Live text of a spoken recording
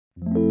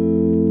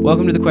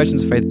Welcome to the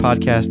Questions of Faith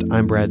podcast.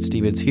 I'm Brad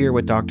Stevens here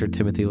with Dr.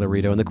 Timothy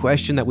Laredo, and the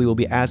question that we will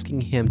be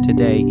asking him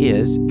today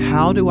is,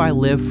 how do I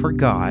live for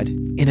God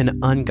in an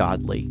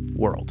ungodly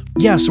world?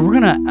 Yeah, so we're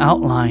going to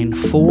outline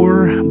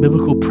 4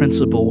 biblical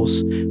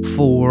principles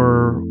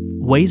for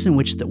ways in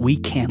which that we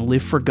can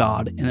live for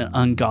God in an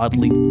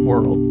ungodly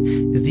world.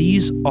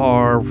 These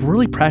are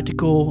really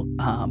practical,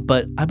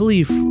 but I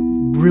believe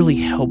really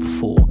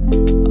helpful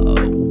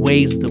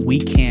ways that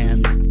we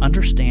can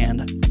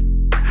understand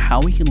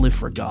how we can live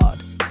for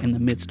God in the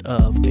midst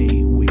of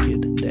a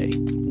wicked day.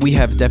 We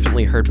have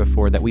definitely heard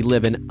before that we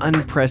live in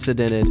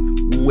unprecedented,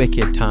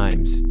 wicked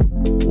times.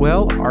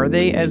 Well, are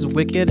they as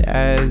wicked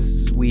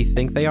as we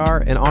think they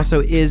are? And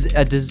also, is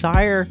a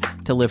desire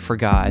to live for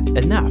God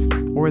enough?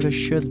 Or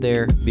should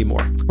there be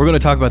more? We're going to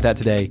talk about that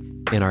today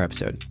in our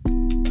episode.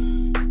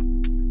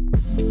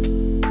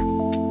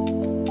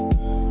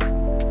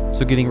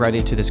 So getting right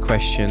into this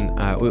question,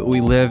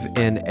 we live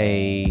in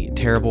a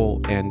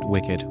terrible and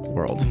wicked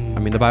world. I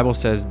mean, the Bible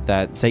says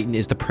that Satan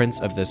is the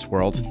prince of this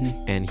world,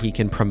 and he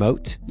can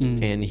promote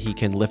and he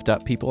can lift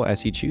up people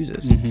as he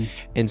chooses.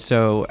 And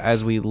so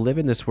as we live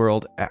in this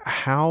world,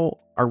 how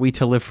are we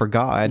to live for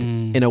God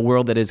in a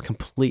world that is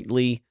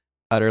completely,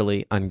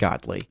 utterly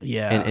ungodly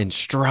and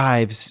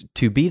strives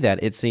to be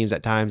that? It seems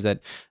at times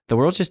that the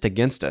world's just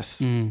against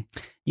us.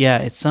 Yeah,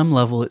 at some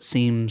level it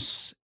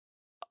seems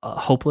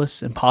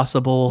hopeless,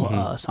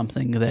 impossible,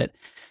 something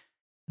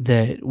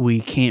that we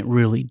can't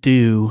really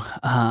do.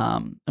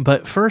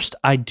 But first,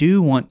 I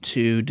do want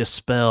to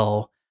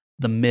dispel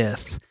the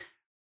myth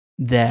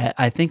that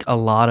I think a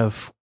lot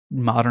of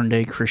modern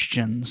day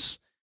Christians,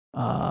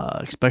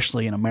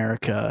 especially in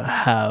America,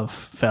 have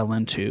fell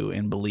into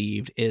and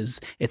believed.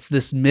 It's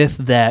this myth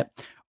that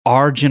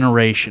our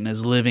generation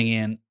is living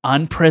in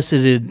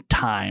unprecedented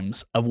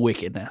times of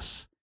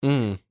wickedness.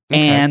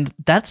 And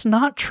that's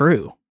not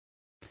true.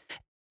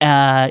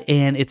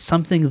 And it's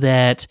something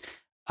that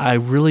I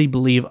really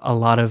believe a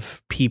lot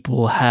of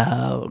people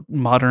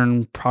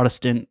modern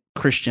Protestant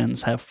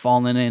Christians have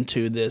fallen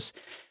into this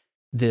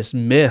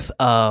myth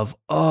of,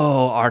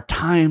 our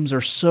times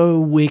are so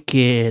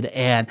wicked,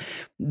 and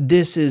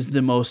this is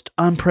the most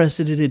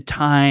unprecedented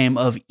time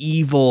of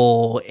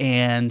evil,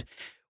 and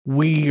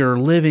we are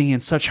living in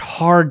such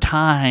hard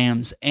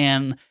times.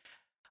 And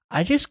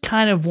I just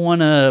kind of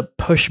want to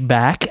push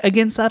back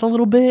against that a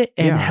little bit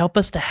and help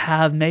us to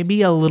have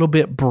maybe a little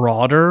bit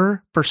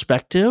broader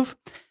perspective,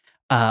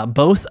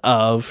 both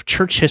of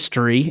church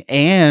history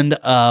and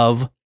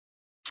of,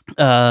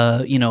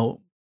 what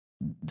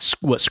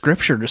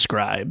Scripture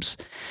describes.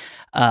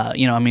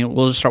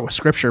 We'll just start with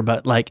Scripture,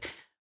 but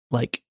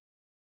like,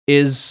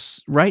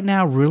 is right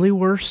now really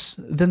worse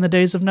than the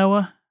days of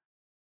Noah?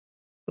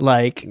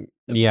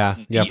 Yeah,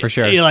 for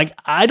sure. You're like,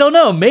 I don't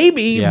know,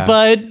 maybe,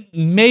 but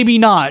maybe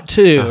not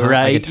too,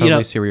 right? I can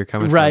totally see where you're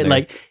coming from. Right, there.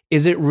 like,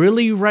 is it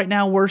really right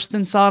now worse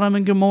than Sodom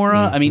and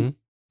Gomorrah? I mean,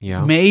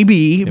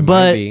 maybe,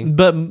 but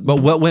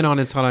what went on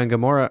in Sodom and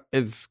Gomorrah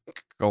is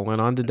going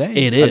on today.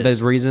 It is.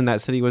 The reason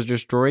that city was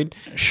destroyed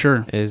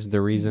is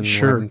the reason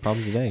we're having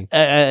problems today.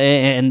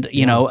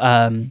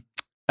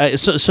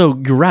 So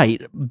you're right.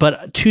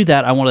 But to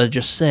that, I want to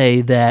just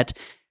say that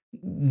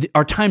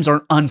our times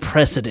are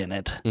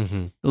unprecedented.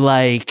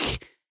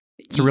 Like,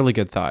 it's a really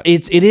good thought.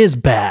 It is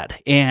bad,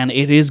 and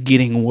it is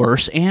getting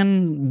worse,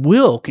 and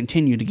will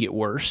continue to get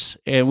worse.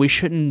 And we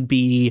shouldn't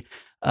be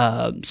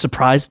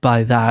surprised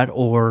by that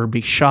or be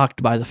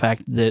shocked by the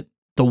fact that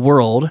the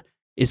world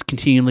is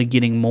continually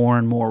getting more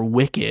and more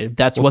wicked.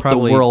 That's what the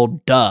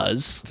world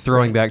does.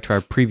 Throwing back to our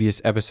previous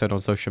episode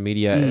on social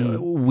media,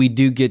 we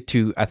do get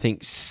to, I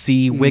think,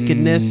 see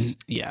wickedness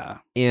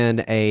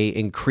in a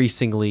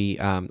increasingly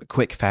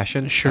quick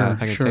fashion. If I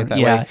can say it that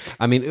way.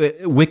 I mean,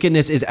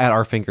 wickedness is at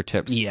our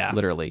fingertips,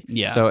 literally.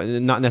 So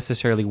not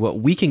necessarily what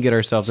we can get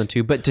ourselves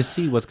into, but to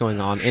see what's going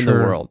on in the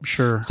world.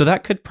 So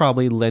that could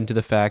probably lend to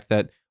the fact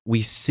that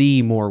we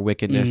see more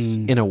wickedness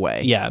in a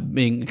way. Yeah,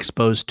 being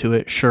exposed to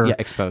it, Yeah,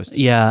 exposed.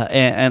 Yeah,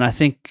 and I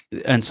think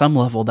on some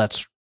level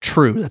that's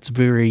true. That's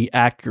very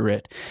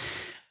accurate.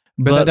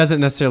 But that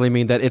doesn't necessarily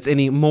mean that it's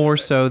any more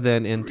so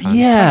than in times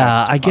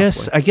past. I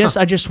possibly. guess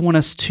I just want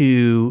us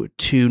to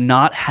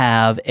not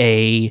have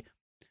a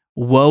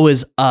woe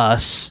is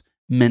us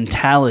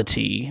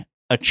mentality,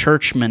 a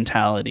church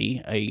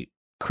mentality, a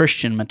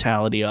Christian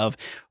mentality of,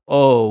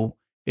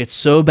 it's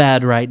so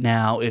bad right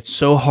now. It's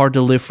so hard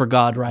to live for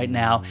God right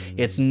now.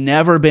 It's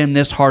never been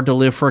this hard to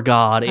live for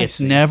God.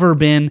 It's never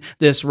been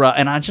this rough.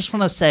 And I just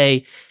want to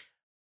say,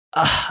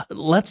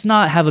 let's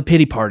not have a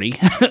pity party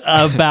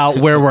about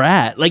where we're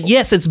at. Like,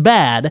 yes, it's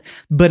bad,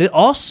 but it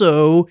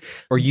also...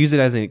 Or use it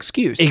as an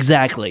excuse.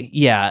 Exactly,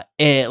 yeah.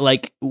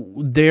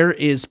 There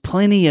is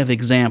plenty of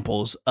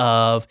examples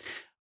of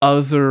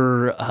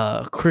other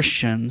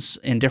Christians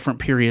in different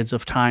periods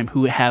of time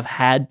who have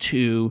had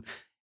to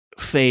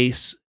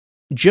face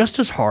just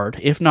as hard,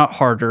 if not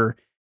harder,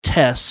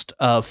 test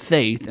of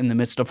faith in the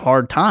midst of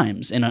hard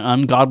times in an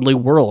ungodly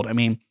world. I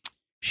mean,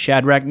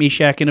 Shadrach,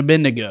 Meshach, and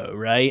Abednego,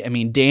 right? I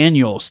mean,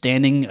 Daniel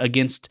standing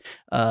against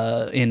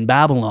in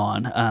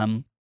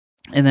Babylon.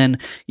 And then,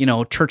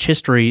 church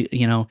history,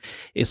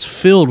 is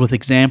filled with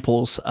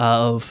examples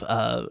of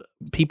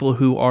people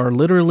who are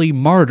literally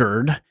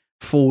martyred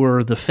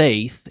for the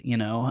faith. I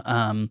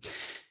don't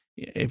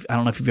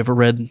know if you've ever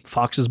read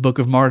Fox's Book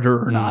of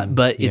Martyr or not,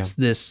 but it's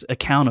this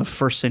account of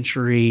first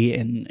century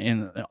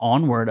and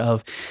onward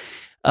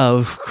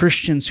of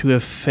Christians who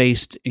have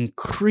faced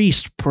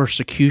increased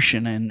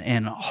persecution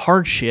and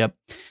hardship.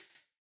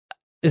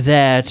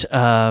 That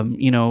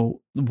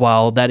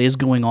while that is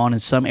going on in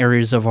some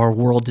areas of our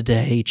world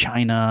today,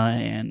 China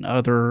and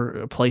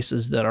other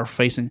places that are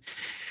facing,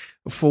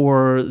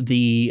 for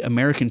the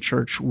American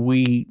church,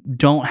 we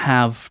don't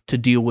have to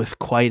deal with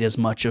quite as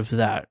much of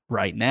that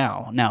right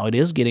now. Now, it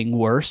is getting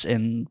worse,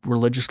 and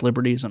religious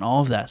liberties and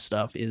all of that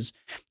stuff is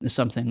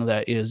something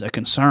that is a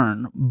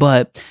concern.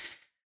 But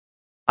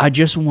I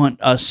just want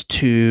us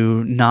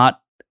to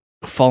not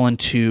fall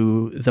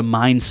into the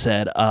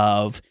mindset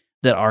of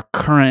that our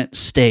current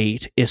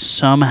state is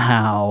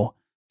somehow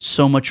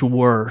so much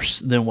worse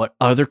than what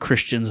other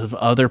Christians of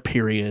other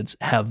periods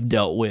have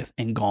dealt with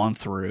and gone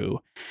through,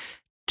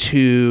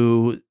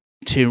 to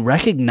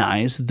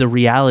recognize the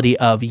reality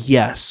of,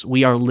 yes,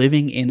 we are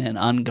living in an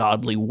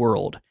ungodly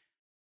world,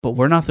 but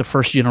we're not the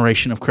first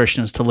generation of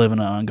Christians to live in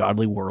an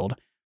ungodly world.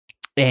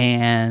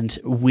 And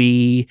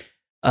we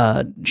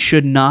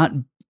should not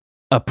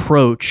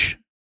approach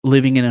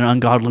living in an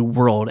ungodly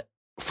world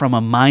from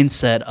a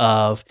mindset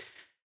of,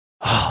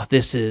 oh,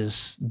 this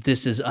is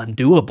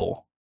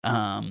undoable,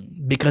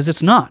 because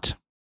it's not.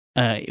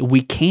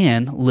 We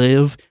can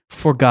live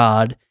for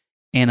God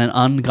in an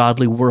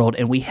ungodly world,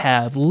 and we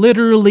have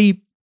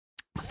literally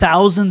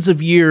thousands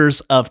of years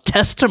of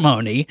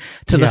testimony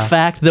to the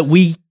fact that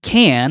we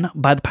can,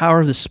 by the power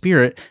of the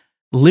Spirit,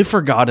 live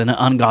for God in an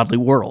ungodly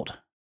world.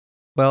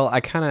 Well,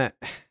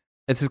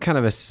 this is kind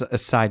of a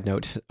side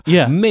note,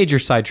 major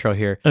side trail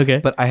here. Okay,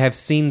 but I have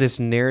seen this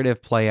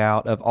narrative play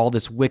out of all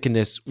this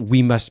wickedness.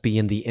 We must be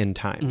in the end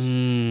times,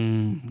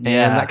 and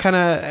that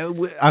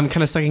I'm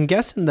kind of second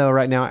guessing though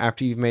right now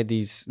after you've made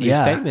these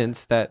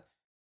statements that.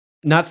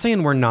 Not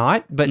saying we're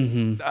not, but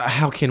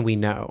how can we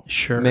know?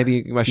 Sure.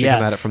 Maybe I should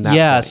come at it from that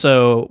point.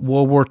 So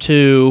World War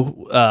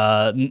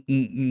II,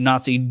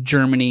 Nazi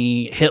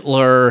Germany,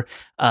 Hitler,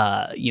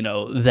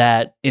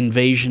 that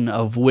invasion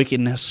of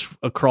wickedness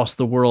across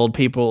the world,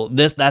 people,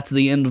 that's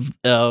the end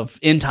of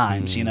end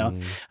times,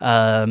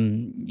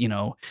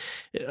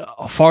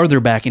 farther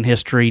back in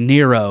history,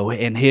 Nero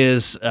and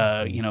his,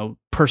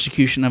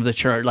 persecution of the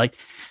church, like,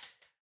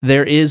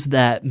 there is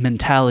that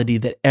mentality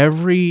that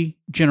every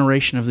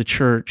generation of the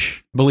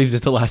church believes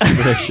it's the last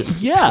generation.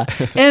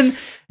 And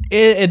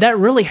that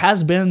really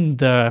has been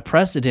the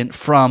precedent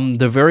from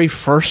the very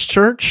first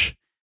church,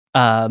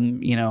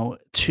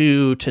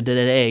 to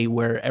today,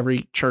 where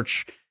every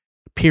church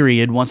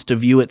period wants to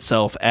view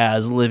itself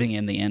as living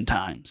in the end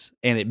times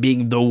and it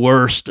being the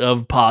worst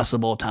of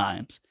possible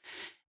times.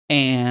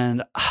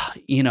 And,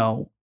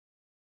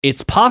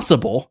 it's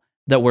possible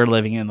that we're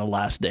living in the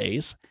last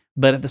days,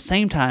 but at the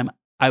same time,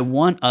 I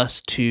want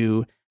us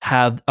to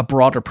have a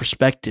broader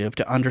perspective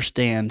to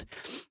understand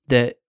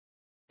that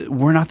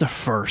we're not the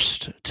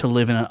first to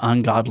live in an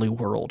ungodly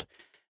world,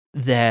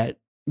 that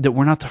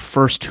we're not the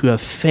first to have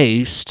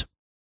faced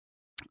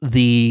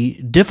the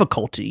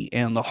difficulty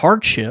and the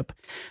hardship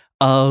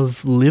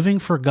of living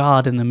for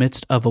God in the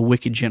midst of a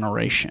wicked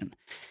generation.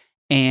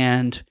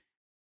 And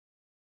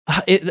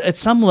at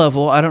some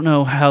level, I don't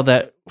know how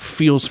that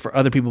feels for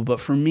other people, but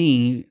for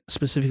me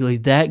specifically,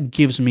 that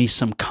gives me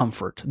some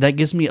comfort. That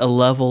gives me a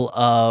level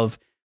of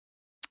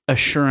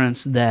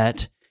assurance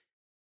that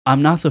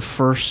I'm not the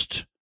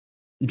first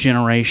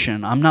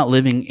generation. I'm not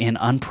living in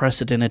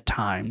unprecedented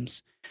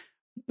times,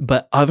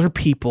 but other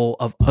people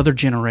of other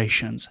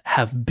generations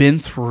have been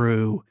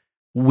through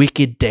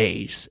wicked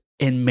days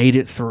and made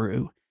it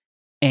through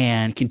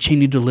and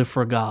continued to live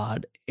for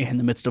God in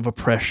the midst of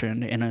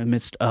oppression, in the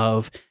midst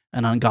of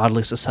an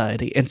ungodly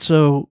society. And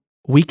so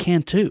we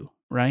can too,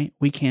 right?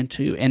 We can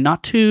too. And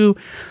not to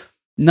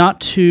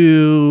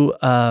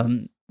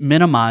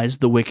minimize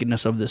the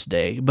wickedness of this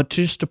day, but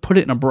just to put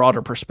it in a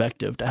broader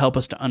perspective to help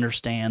us to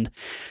understand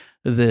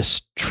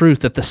this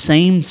truth that the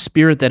same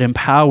Spirit that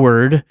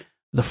empowered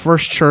the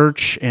first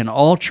church and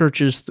all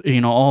churches,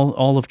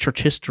 all of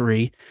church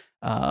history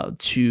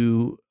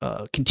to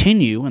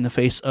continue in the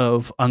face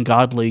of in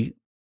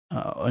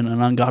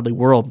an ungodly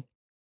world,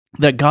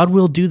 that God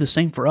will do the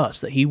same for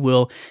us, that He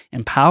will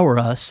empower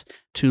us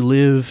to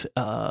live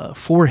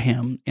for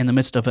Him in the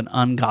midst of an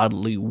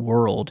ungodly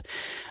world.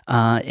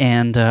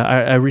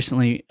 I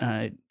recently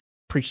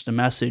preached a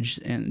message,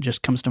 and it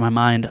just comes to my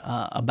mind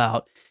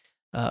about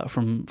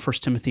from 1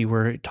 Timothy,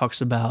 where it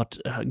talks about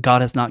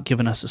God has not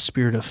given us a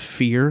spirit of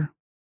fear,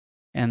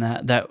 and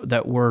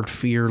that word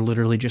fear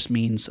literally just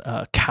means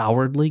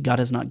cowardly. God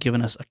has not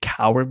given us a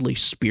cowardly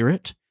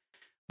spirit,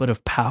 but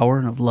of power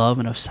and of love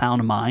and of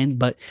sound mind.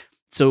 But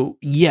so,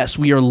 yes,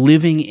 we are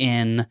living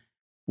in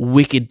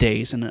wicked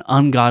days in an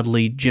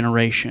ungodly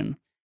generation,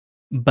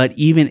 but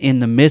even in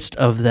the midst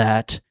of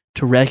that,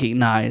 to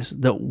recognize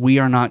that we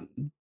are not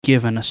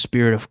given a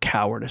spirit of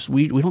cowardice.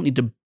 We don't need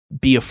to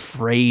be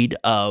afraid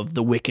of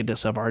the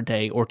wickedness of our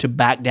day, or to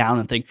back down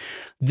and think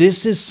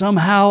this is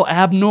somehow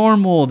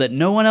abnormal, that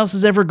no one else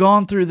has ever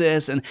gone through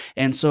this,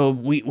 and so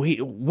we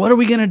what are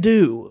we going to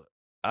do?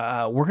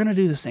 We're going to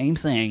do the same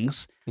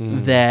things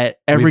that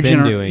every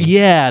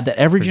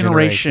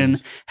generation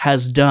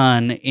has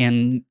done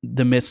in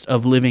the midst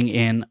of living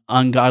in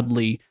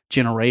ungodly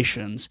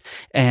generations,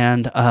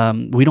 and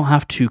we don't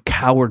have to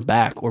cower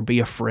back or be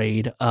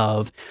afraid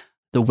of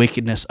the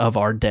wickedness of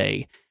our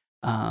day,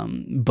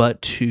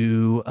 but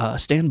to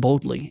stand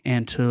boldly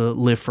and to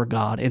live for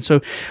God. And so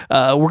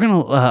we're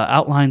going to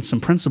outline some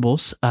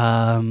principles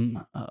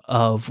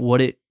of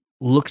what it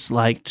looks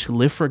like to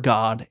live for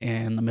God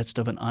in the midst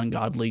of an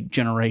ungodly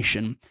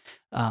generation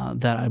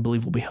that I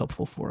believe will be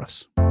helpful for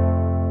us.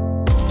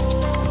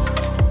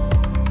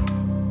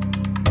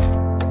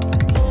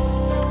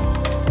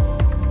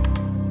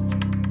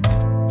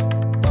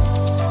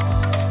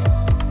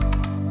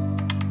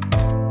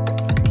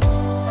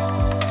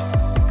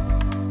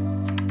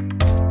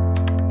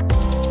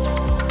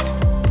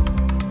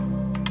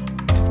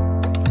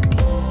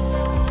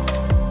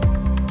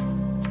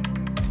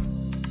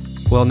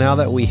 Well, now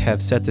that we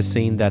have set the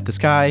scene that the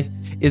sky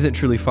isn't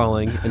truly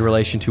falling in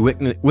relation to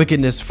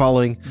wickedness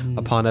falling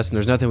upon us, and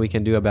there's nothing we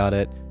can do about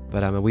it,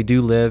 but we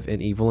do live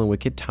in evil and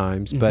wicked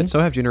times, but so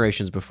have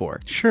generations before.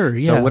 Sure,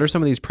 yeah. So what are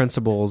some of these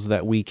principles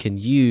that we can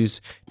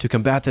use to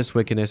combat this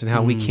wickedness, and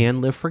how we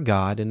can live for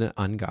God in an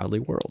ungodly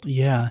world?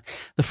 Yeah.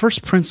 The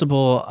first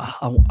principle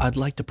I'd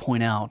like to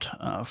point out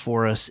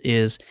for us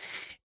is,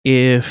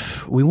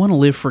 if we want to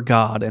live for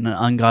God in an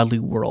ungodly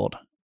world,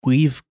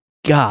 we've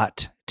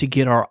got to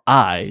get our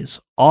eyes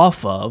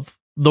off of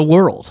the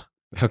world.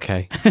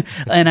 Okay.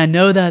 And I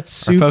know that's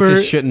super... Our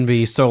focus shouldn't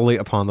be solely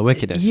upon the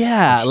wickedness.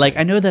 Yeah, like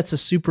I know that's a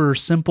super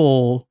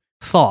simple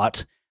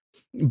thought,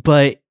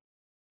 but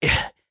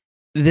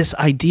this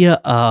idea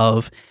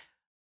of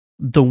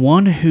the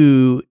one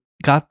who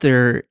got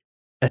their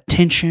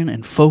attention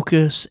and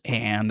focus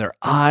and their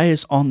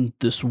eyes on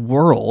this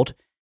world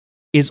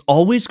is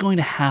always going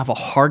to have a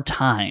hard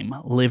time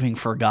living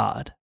for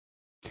God.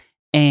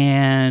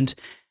 And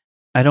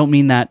I don't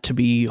mean that to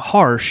be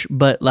harsh,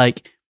 but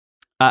like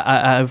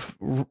I've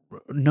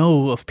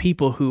know of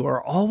people who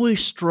are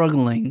always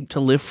struggling to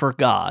live for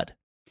God.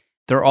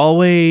 They're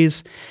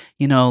always,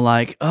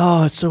 like,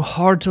 oh, it's so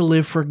hard to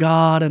live for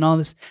God and all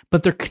this,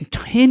 but they're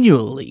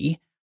continually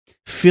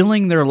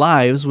filling their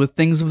lives with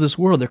things of this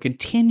world. They're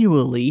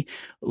continually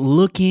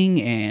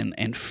looking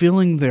and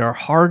filling their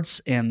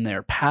hearts and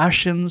their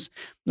passions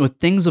with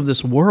things of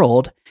this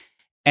world.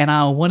 And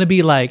I want to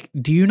be like,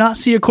 do you not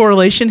see a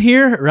correlation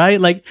here, right?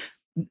 Like,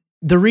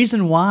 the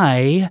reason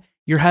why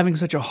you're having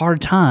such a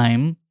hard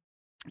time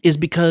is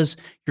because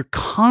you're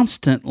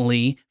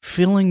constantly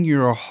filling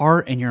your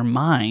heart and your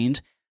mind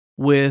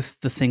with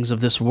the things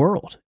of this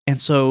world. And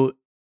so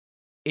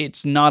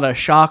it's not a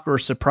shock or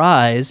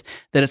surprise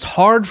that it's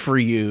hard for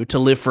you to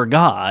live for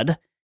God,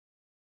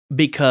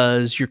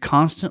 because you're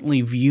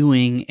constantly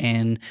viewing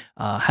and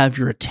have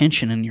your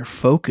attention and your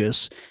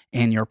focus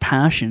and your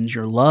passions,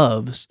 your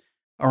loves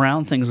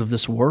around things of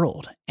this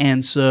world.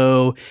 And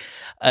so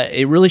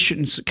it really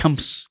shouldn't come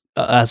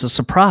as a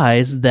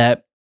surprise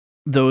that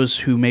those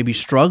who may be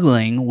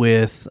struggling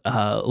with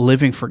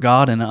living for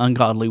God in an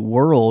ungodly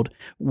world,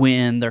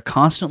 when they're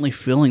constantly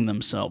filling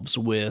themselves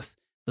with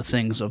the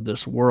things of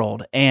this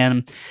world.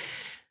 And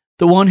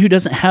the one who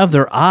doesn't have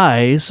their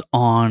eyes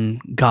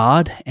on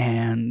God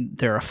and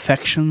their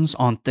affections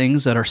on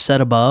things that are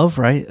set above,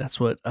 right? That's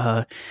what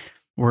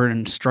we're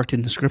instructed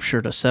in the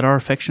Scripture, to set our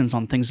affections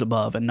on things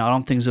above and not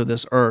on things of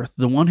this earth.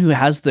 The one who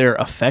has their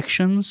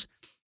affections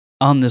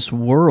on this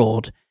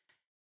world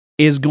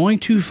is going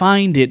to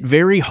find it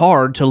very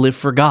hard to live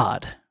for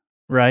God,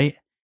 right?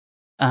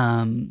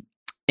 And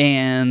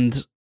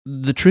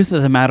the truth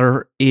of the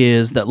matter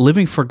is that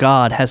living for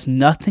God has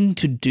nothing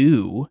to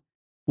do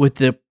with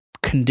the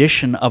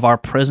condition of our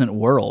present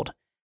world,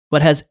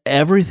 but has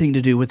everything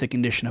to do with the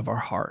condition of our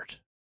heart.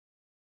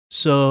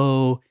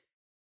 So,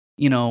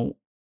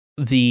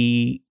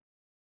 the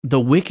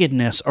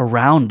wickedness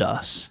around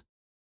us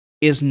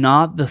is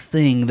not the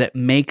thing that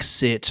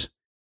makes it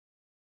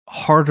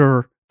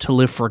harder to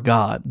live for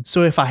God.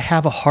 So if I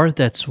have a heart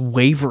that's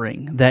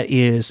wavering, that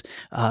is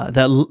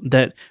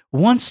that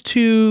wants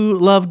to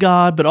love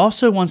God, but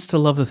also wants to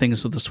love the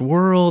things of this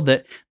world,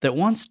 that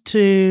wants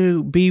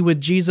to be with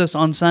Jesus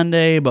on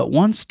Sunday, but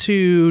wants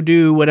to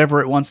do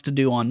whatever it wants to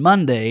do on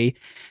Monday,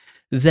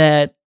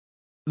 that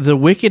the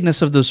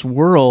wickedness of this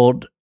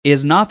world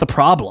is not the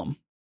problem.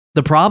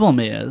 The problem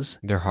is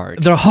their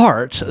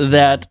heart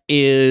that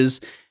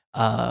is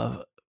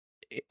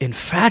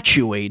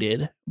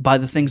infatuated by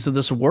the things of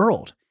this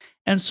world.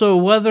 And so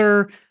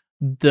whether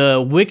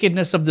the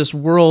wickedness of this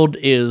world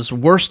is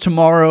worse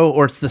tomorrow,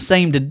 or it's the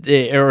same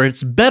today, or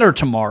it's better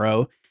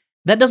tomorrow,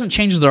 that doesn't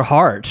change their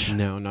heart.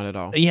 No, not at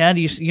all. Yeah,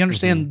 do you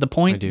understand the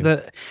point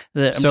that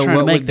I'm so trying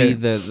to make? So what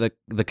would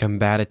be the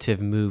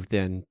combative move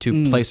then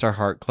to place our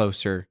heart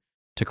closer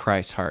to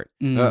Christ's heart?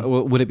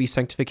 Mm. Would it be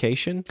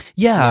sanctification?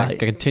 Yeah, A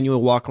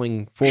continual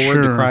walking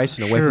forward to sure, Christ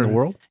and away from the sure.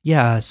 world?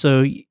 Yeah,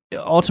 so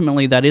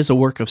ultimately that is a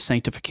work of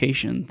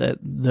sanctification that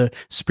the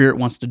Spirit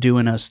wants to do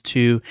in us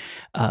to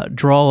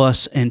draw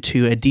us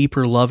into a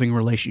deeper loving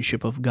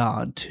relationship of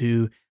God,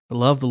 to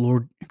love the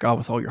Lord your God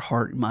with all your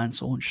heart, mind,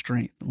 soul, and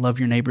strength. Love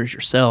your neighbor as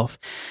yourself.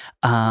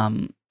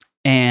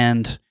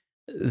 And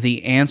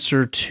the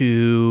answer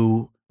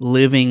to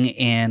living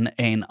in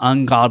an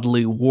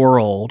ungodly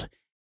world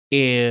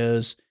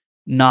is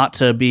not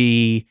to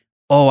be,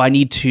 oh, I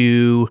need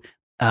to,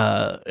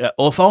 well,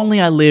 if only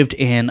I lived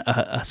in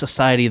a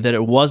society that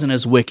it wasn't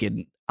as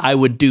wicked, I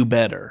would do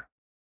better.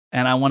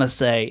 And I want to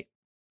say,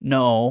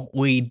 no,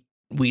 we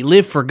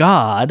live for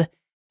God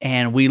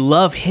and we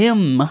love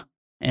Him,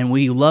 and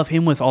we love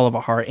Him with all of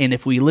our heart. And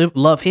if we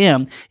love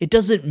Him, it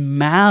doesn't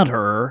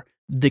matter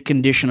the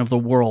condition of the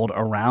world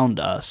around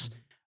us.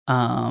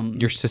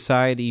 Your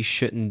society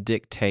shouldn't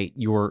dictate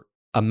your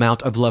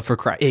amount of love for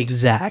Christ.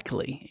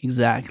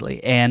 Exactly.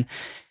 And,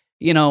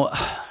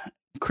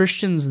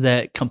 Christians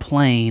that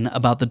complain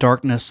about the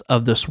darkness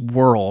of this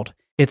world,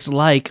 it's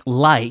like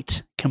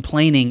light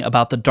complaining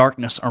about the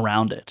darkness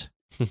around it.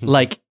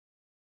 Like,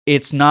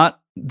 it's not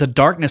the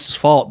darkness'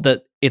 fault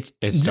that it's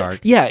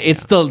dark. Yeah,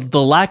 it's the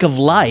lack of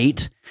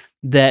light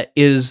that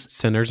is...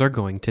 Sinners are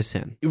going to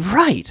sin.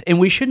 Right. And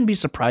we shouldn't be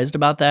surprised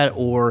about that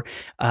or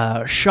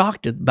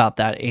shocked about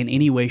that in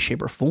any way,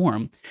 shape, or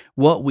form.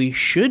 What we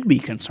should be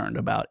concerned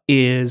about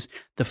is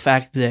the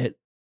fact that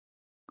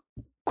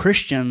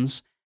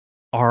Christians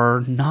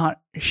are not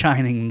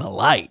shining the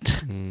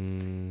light.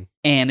 And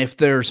if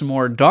there's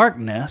more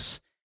darkness,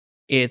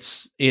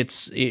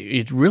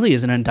 it really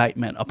is an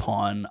indictment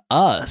upon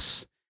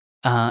us.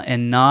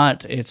 And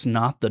it's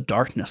not the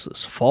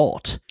darkness's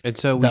fault. And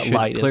so we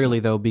should clearly,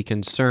 though, be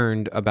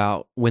concerned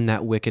about when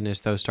that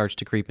wickedness, though, starts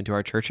to creep into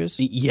our churches.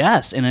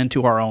 Yes, and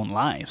into our own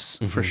lives,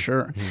 for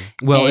sure.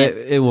 Well,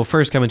 it will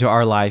first come into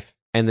our life,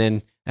 and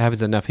then it happens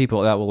to enough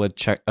people that will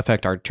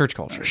affect our church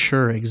culture.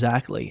 Sure,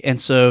 exactly. And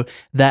so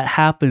that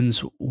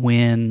happens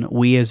when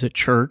we as a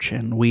church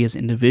and we as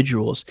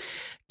individuals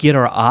get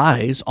our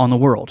eyes on the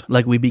world.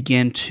 Like, we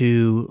begin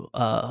to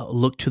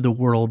look to the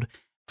world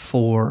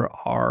for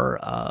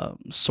our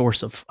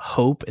source of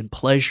hope and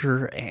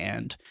pleasure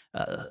and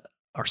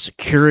our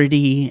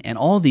security and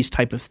all these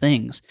type of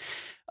things.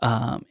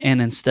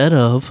 And instead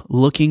of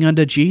looking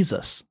unto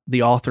Jesus,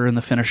 the author and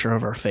the finisher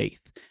of our faith,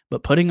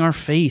 but putting our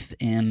faith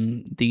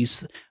in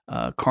these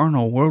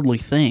carnal, worldly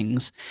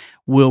things,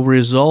 will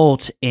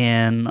result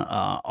in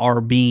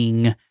our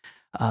being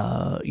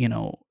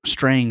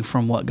straying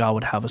from what God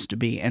would have us to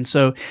be. And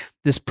so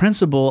this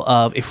principle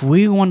of, if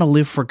we want to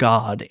live for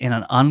God in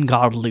an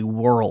ungodly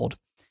world,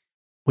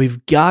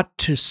 we've got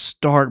to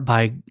start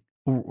by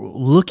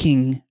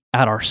looking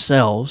at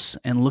ourselves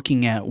and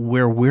looking at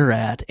where we're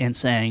at and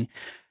saying,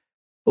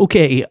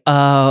 okay,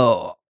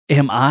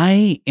 am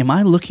I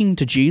looking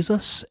to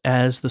Jesus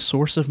as the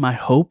source of my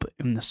hope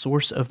and the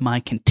source of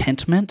my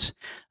contentment?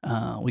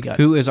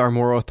 Who is our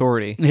moral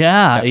authority?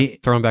 Yeah,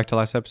 throwing back to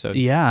last episode.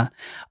 Yeah,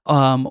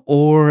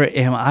 or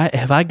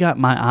have I got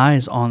my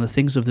eyes on the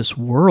things of this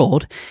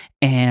world,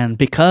 and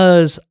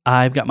because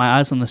I've got my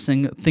eyes on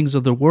the things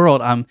of the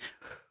world, I'm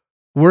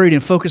worried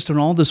and focused on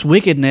all this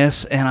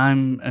wickedness, and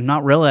I'm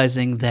not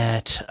realizing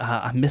that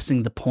I'm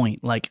missing the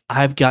point. Like,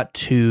 I've got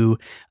to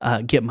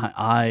get my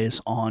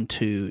eyes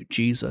onto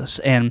Jesus.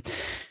 And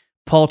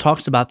Paul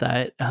talks about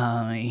that.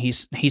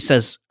 He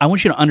says, I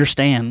want you to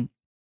understand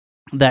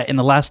that in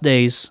the last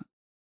days,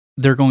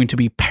 they're going to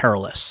be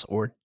perilous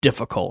or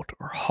difficult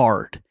or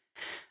hard.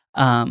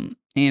 And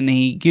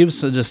he gives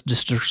this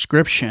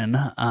description.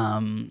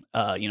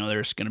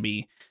 There's going to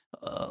be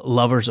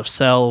lovers of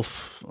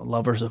self,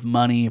 lovers of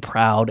money,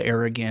 proud,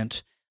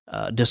 arrogant,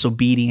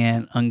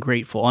 disobedient,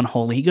 ungrateful,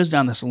 unholy. He goes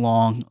down this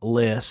long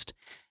list,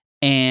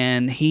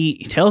 and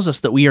he tells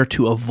us that we are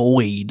to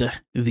avoid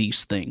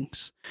these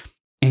things.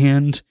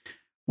 And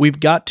we've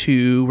got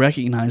to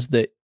recognize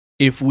that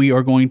if we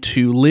are going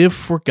to live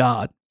for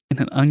God in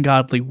an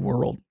ungodly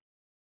world,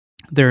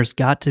 there's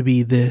got to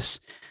be this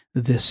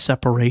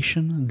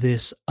separation,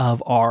 this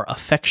of our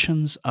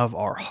affections, of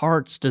our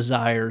heart's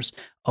desires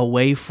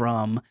away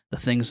from the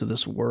things of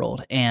this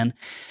world. And,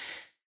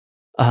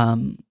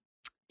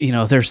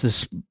 there's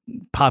this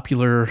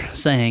popular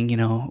saying,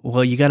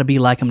 well, you got to be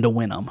like them to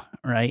win them,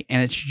 right?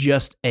 And it's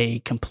just a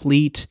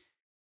complete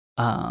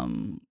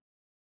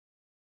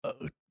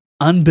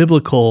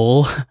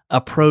unbiblical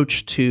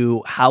approach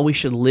to how we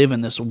should live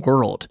in this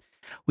world.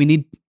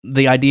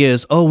 The idea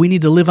is, we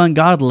need to live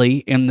ungodly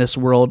in this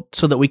world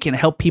so that we can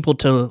help people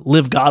to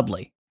live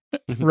godly,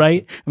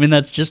 right? I mean,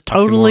 that's just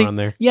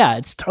totally, yeah,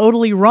 it's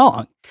totally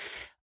wrong.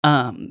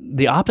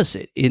 The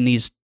opposite, it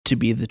needs to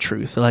be the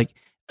truth. Like,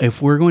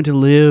 if we're going to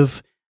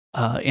live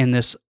in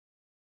this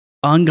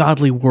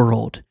ungodly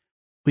world,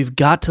 we've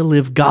got to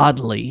live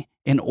godly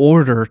in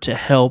order to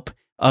help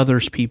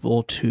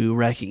people to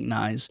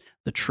recognize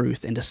the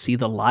truth and to see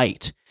the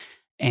light.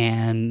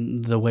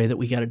 And the way that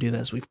we got to do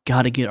that is we've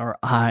got to get our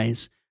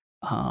eyes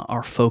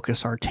our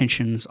focus, our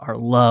attentions, our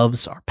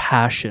loves, our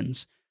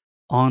passions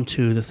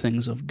onto the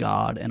things of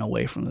God and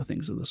away from the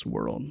things of this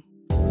world.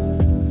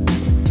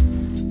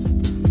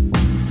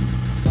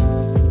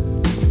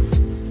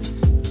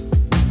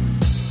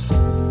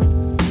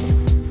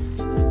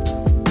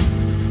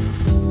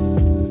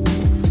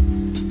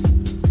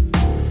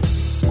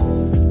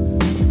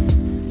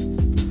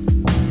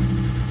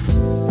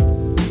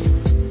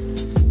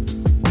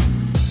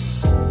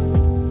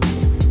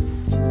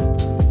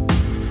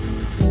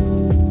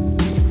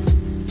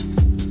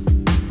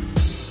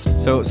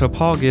 So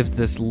Paul gives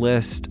this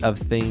list of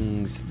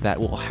things that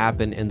will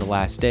happen in the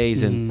last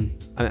days, and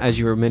as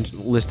you were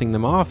listing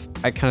them off,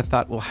 I kind of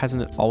thought, well,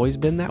 hasn't it always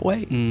been that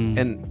way?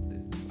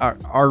 And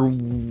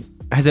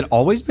has it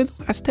always been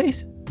the last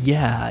days?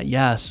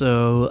 Yeah.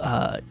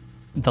 So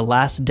the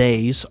last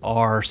days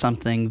are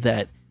something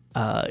that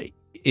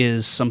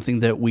is something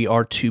that we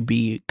are to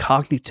be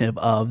cognitive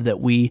of, that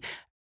we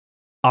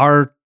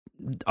are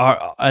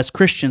as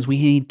Christians, we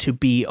need to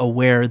be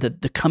aware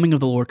that the coming of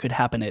the Lord could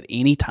happen at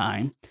any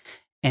time,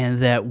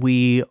 and that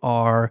we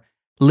are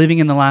living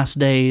in the last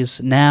days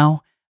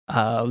now.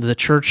 The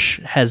church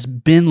has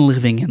been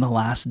living in the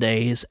last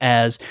days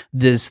as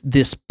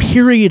this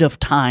period of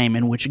time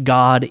in which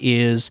God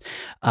is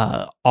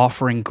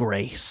offering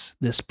grace,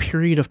 this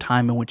period of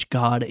time in which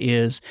God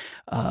is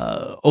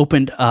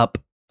opened up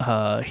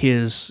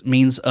his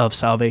means of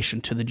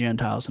salvation to the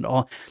Gentiles and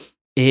all.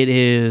 It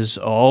has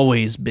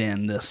always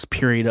been this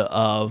period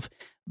of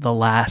the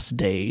last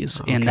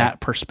days in that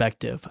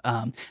perspective.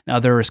 Now,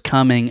 there is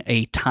coming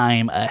a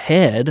time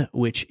ahead,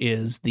 which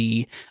is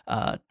the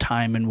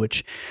time in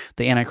which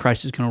the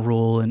Antichrist is going to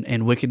rule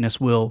and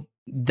wickedness will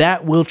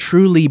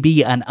truly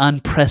be an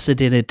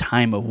unprecedented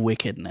time of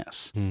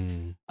wickedness.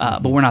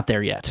 But we're not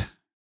there yet,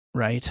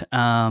 right?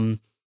 And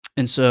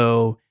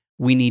so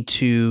we need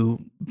to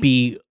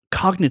be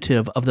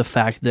cognitive of the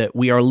fact that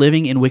we are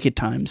living in wicked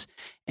times,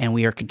 and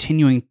we are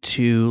continuing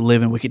to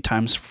live in wicked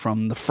times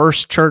from the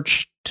first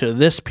church to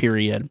this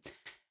period,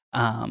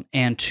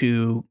 and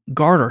to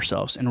guard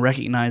ourselves and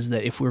recognize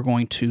that if we're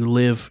going to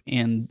live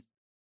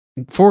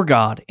for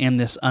God in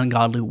this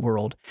ungodly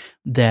world,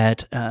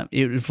 that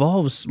it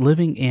involves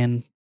living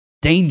in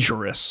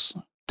dangerous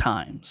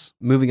times.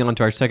 Moving on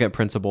to our second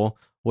principle,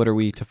 what are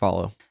we to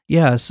follow?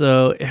 Yeah,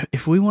 so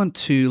if we want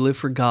to live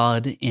for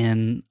God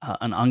in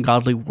an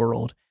ungodly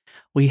world,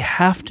 we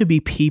have to be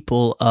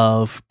people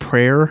of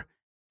prayer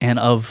and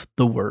of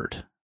the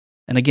word.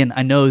 And again,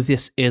 I know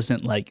this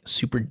isn't like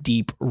super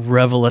deep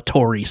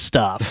revelatory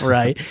stuff,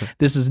 right?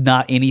 This is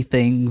not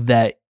anything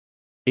that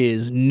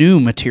is new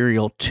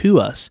material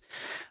to us,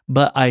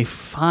 but I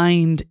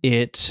find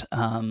it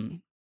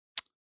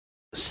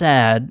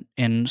sad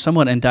and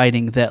somewhat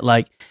indicting that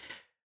like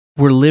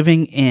we're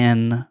living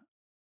in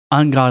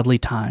ungodly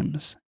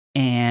times,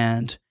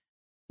 and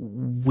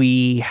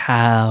we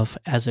have,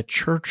 as a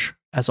church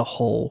as a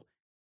whole,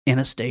 in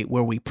a state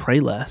where we pray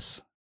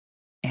less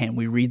and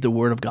we read the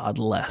Word of God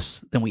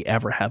less than we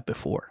ever have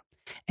before.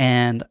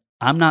 And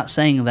I'm not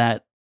saying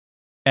that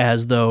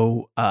as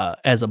though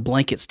as a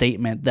blanket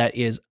statement that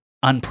is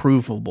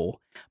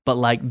unprovable, but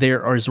like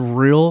there is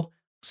real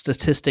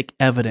statistic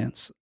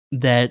evidence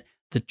that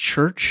the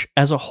church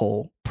as a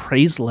whole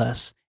prays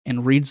less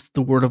and reads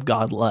the Word of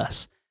God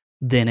less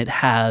than it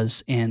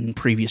has in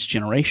previous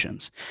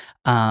generations.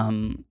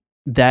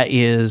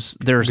 There's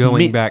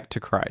going back to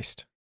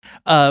Christ.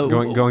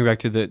 Going back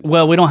to the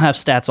well, we don't have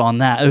stats on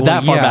that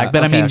far back,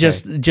 but I mean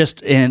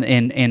just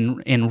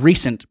in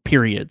recent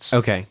periods.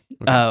 Okay.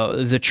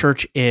 The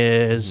church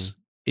is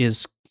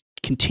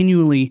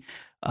continually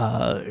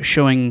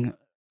showing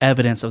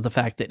evidence of the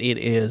fact that it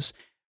is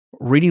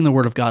reading the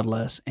Word of God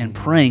less and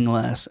praying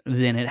less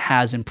than it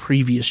has in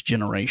previous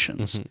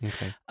generations.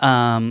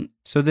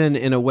 So then,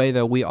 in a way,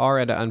 though, we are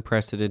at an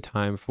unprecedented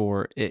time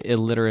for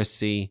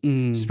illiteracy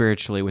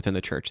spiritually within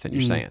the church, then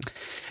you're saying?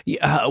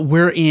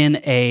 We're in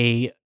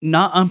a,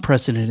 not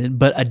unprecedented,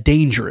 but a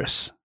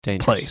dangerous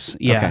place.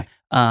 Yeah. Okay.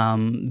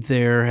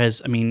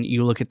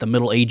 You look at the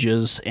Middle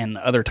Ages and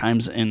other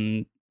times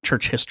in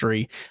church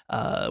history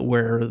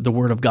where the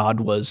Word of God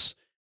was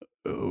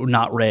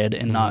not read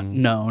and not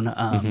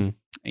known.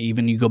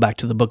 Even you go back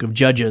to the book of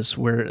Judges,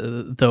 where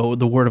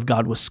the Word of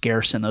God was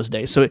scarce in those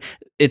days. So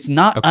it's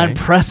not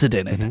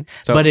unprecedented,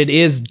 but it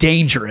is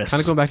dangerous.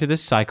 Kind of going back to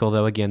this cycle,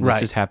 though, again, this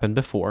has happened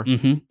before.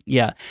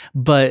 Yeah.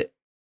 But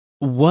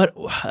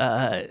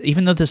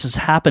even though this has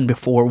happened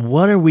before,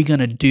 what are we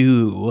going to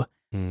do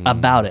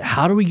about it?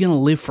 How are we going to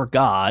live for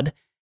God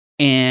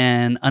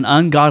in an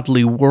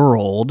ungodly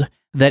world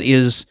that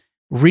is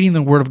reading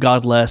the Word of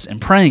God less and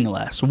praying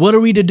less? What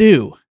are we to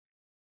do?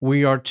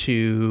 We are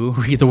to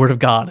read the Word of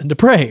God and to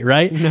pray,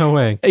 right? No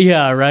way.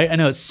 Yeah, right? I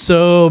know it's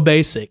so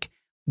basic,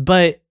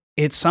 but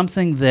it's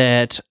something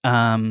that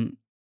I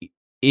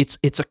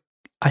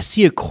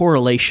see a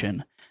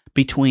correlation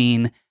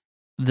between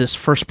this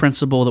first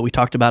principle that we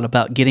talked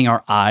about getting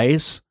our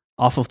eyes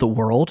off of the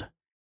world.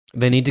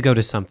 They need to go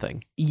to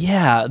something.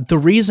 Yeah, the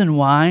reason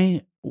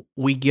why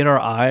we get our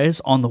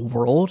eyes on the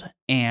world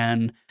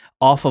and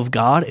off of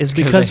God is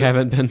because they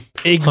haven't been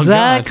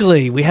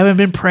exactly we haven't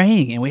been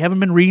praying and we haven't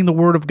been reading the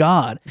Word of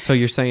God. So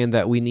you're saying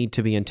that we need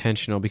to be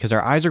intentional because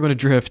our eyes are going to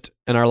drift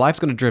and our life's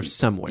going to drift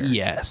somewhere.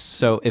 Yes.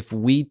 So if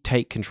we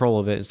take control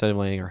of it instead of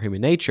letting our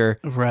human nature,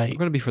 right, we're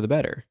going to be for the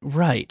better.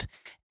 Right,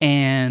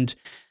 and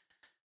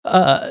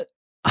I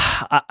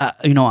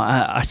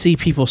see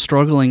people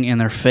struggling in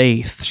their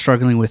faith,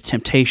 struggling with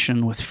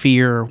temptation, with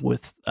fear,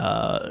 with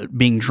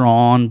being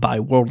drawn by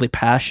worldly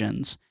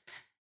passions,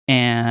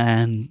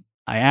 and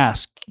I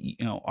ask,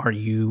 are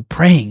you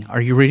praying?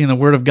 Are you reading the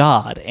Word of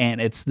God?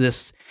 And it's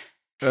this,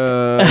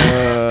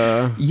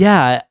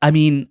 yeah. I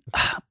mean,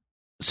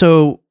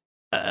 so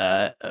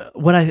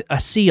what I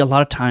see a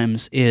lot of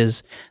times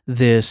is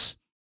this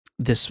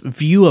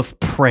view of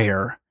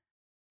prayer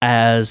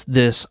as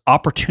this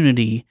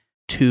opportunity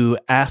to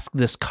ask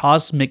this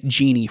cosmic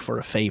genie for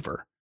a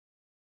favor,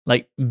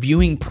 like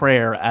viewing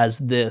prayer as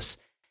this,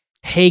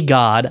 hey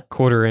God,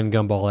 quarter in,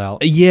 gumball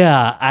out.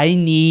 Yeah, I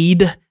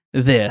need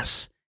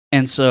this.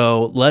 And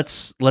so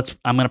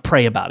I'm going to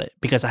pray about it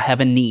because I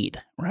have a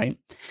need, right?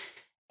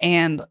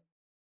 And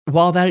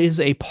while that is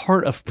a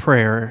part of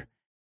prayer,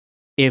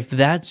 if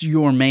that's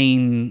your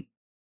main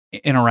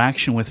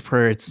interaction with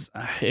prayer, it's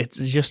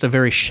just a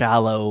very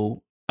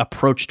shallow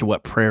approach to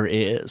what prayer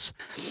is.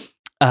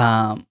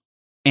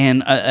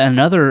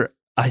 Another,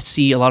 I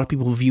see a lot of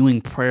people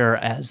viewing prayer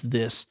as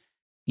this,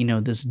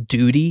 this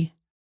duty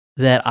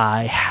that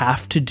I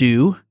have to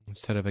do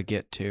instead of a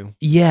get to.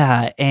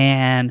 Yeah,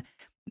 and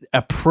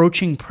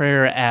approaching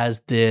prayer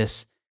as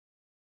this,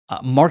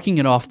 marking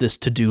it off this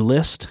to-do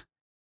list,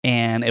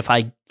 and if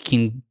I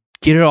can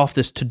get it off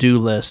this to-do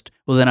list,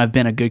 well, then I've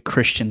been a good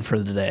Christian for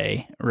the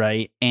day,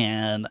 right?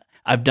 And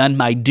I've done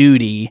my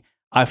duty,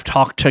 I've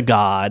talked to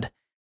God,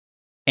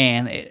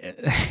 and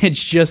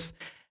it's just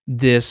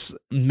this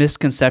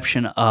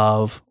misconception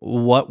of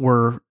what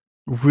we're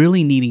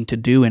really needing to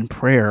do in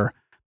prayer,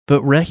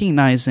 but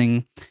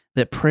recognizing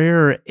that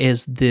prayer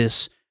is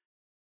this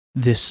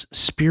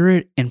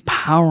spirit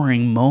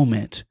empowering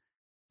moment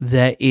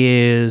that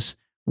is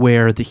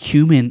where the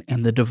human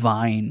and the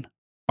divine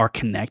are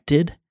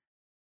connected,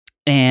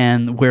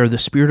 and where the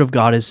Spirit of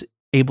God is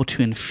able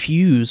to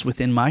infuse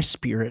within my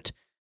spirit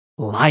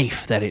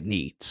life that it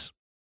needs,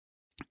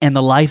 and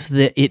the life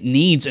that it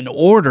needs in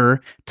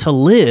order to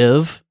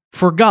live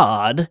for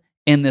God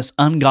in this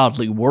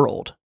ungodly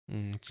world.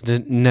 It's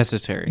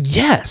necessary.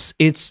 Yes,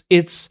 it's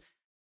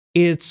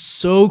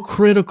so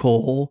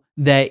critical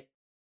that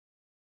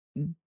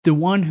the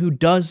one who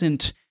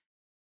doesn't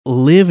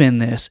live in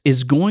this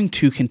is going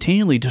to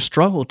continually to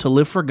struggle to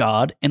live for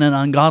God in an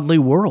ungodly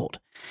world,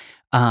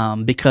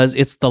 because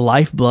it's the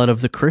lifeblood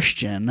of the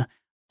Christian,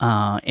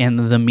 and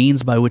the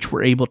means by which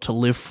we're able to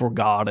live for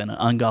God in an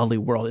ungodly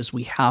world is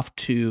we have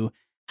to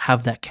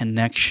have that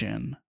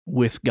connection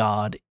with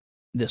God,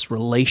 this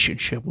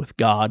relationship with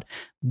God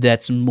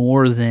that's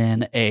more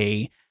than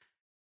a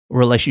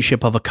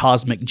relationship of a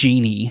cosmic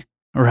genie,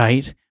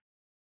 right?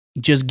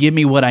 Just give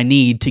me what I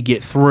need to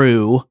get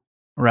through,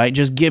 right?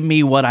 Just give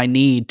me what I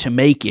need to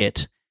make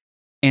it,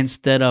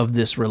 instead of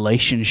this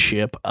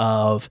relationship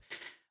of,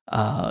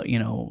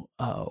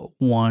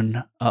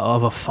 one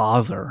of a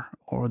father,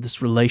 or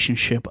this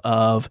relationship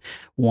of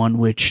one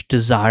which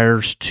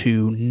desires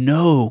to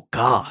know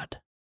God,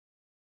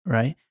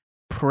 right?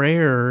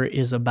 Prayer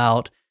is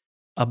about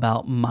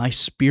my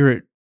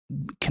spirit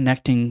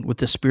connecting with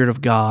the Spirit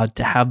of God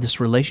to have this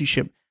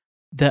relationship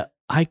that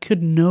I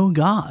could know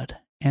God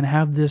and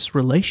have this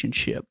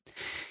relationship.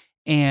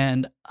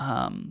 And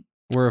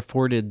we're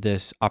afforded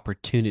this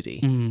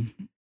opportunity,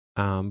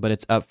 but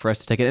it's up for us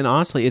to take it. And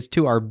honestly, it's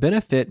to our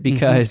benefit,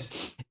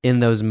 because in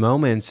those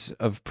moments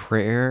of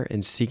prayer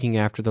and seeking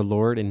after the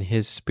Lord and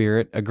His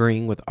Spirit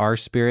agreeing with our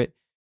spirit,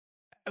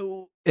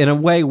 in a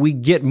way, we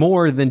get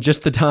more than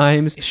just the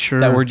times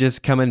that we're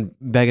just coming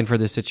begging for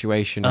this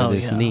situation or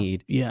this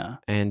need. Yeah,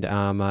 and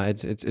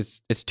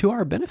it's to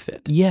our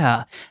benefit.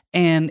 Yeah,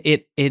 and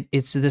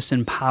it's this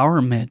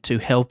empowerment to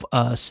help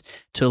us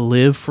to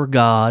live for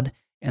God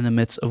in the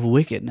midst of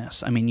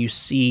wickedness. I mean, you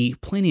see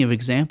plenty of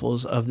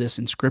examples of this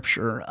in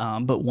Scripture,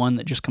 but one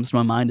that just comes to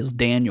my mind is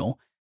Daniel.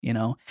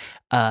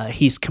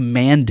 He's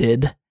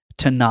commanded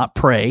to not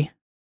pray,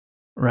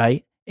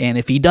 right? And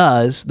if he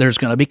does, there's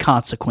going to be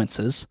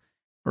consequences.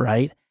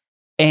 Right?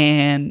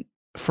 And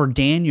for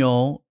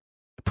Daniel,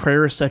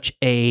 prayer is such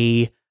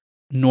a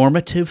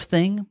normative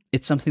thing.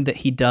 It's something that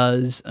he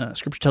does.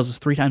 Scripture tells us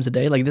 3 times a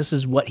day. Like, this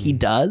is what he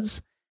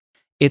does.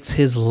 It's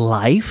his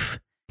life.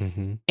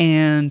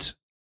 And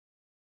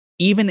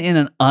even in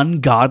an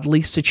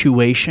ungodly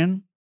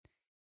situation,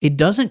 it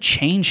doesn't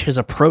change his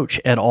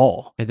approach at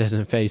all. It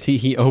doesn't phase.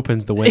 He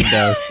opens the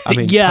windows. I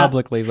mean,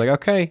 publicly, he's like,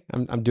 okay,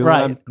 I'm doing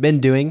what I've been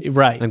doing.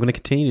 Right. And I'm going to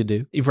continue to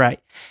do. Right.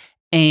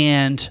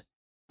 And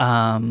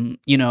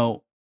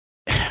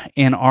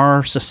in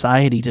our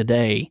society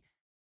today,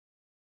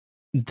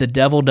 the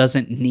devil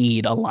doesn't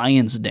need a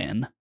lion's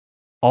den.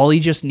 All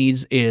he just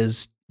needs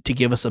is to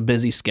give us a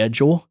busy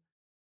schedule,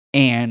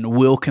 and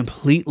we'll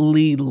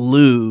completely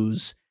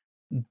lose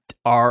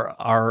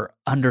our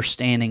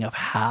understanding of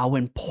how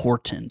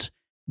important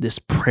this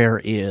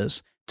prayer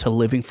is to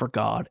living for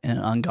God in an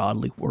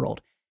ungodly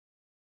world.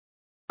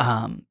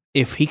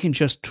 If he can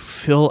just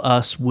fill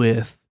us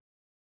with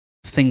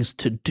things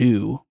to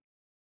do,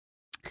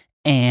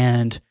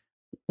 and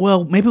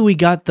well, maybe we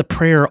got the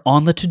prayer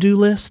on the to-do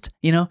list,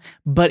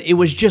 but it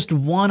was just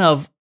one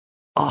of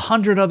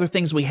 100 other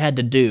things we had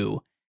to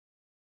do.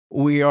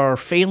 We are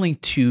failing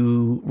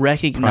to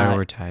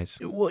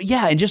prioritize. Well,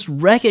 yeah, and just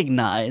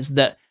recognize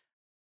that,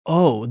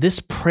 this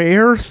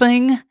prayer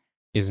thing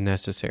is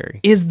necessary.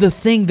 Is the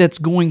thing that's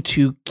going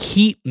to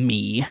keep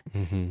me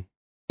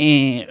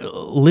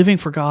living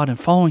for God and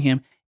following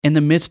him in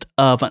the midst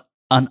of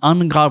an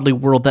ungodly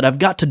world that I've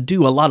got to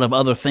do a lot of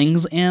other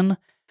things in.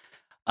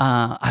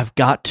 I've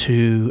got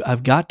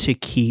to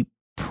keep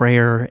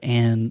prayer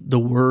and the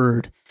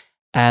word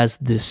as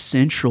the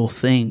central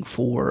thing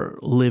for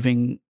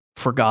living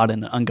for God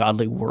in an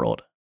ungodly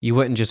world. You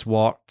wouldn't just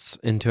walk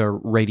into a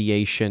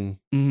radiation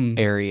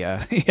area,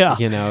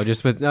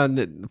 just with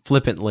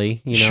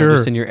flippantly, sure.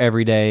 just in your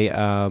everyday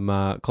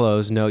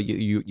clothes. No,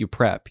 you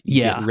prep,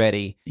 you get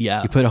ready,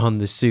 you put on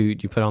the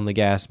suit, you put on the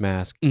gas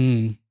mask,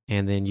 and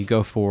then you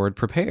go forward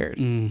prepared.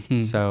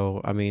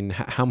 So, I mean,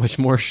 how much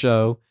more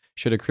so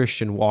should a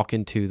Christian walk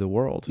into the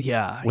world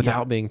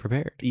without being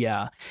prepared?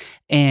 Yeah.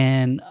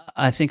 And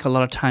I think a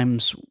lot of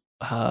times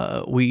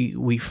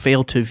we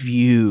fail to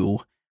view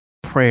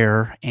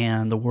prayer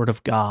and the Word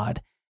of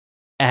God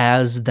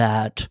as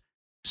that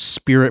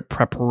spirit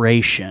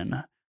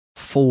preparation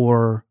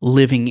for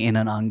living in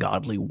an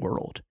ungodly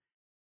world,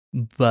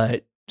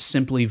 but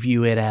simply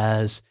view it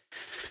as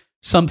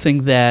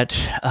something that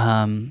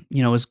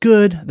is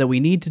good, that we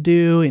need to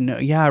do, and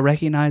I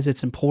recognize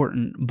it's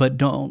important, but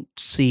don't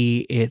see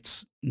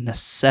its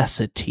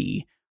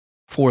necessity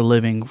for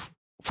living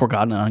for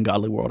God in an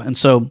ungodly world. And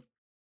so,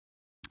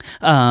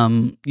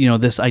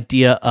 this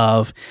idea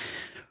of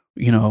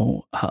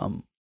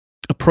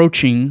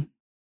approaching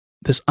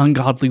this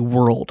ungodly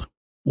world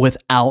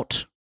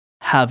without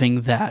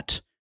having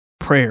that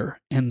prayer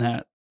and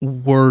that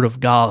Word of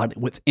God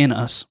within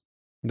us.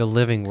 The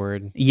living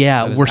Word.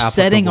 Yeah, we're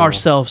setting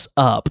ourselves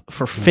up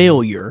for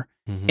failure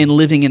in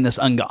living in this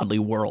ungodly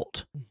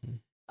world.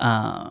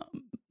 To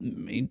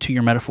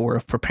your metaphor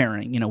of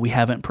preparing, we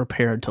haven't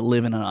prepared to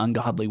live in an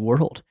ungodly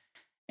world.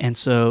 And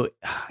so,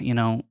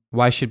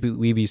 why should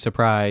we be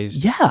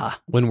surprised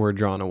when we're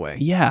drawn away?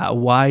 Yeah,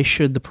 why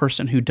should the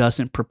person who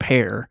doesn't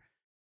prepare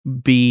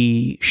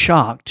be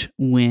shocked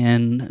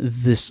when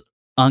this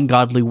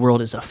ungodly world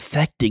is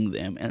affecting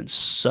them in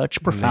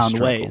such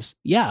profound ways?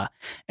 Yeah,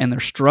 and they're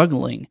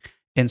struggling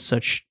in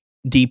such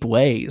deep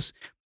ways.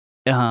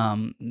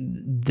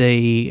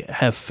 They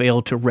have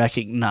failed to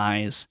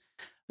recognize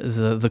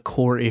the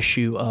core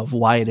issue of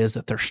why it is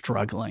that they're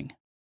struggling.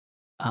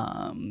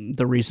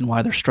 The reason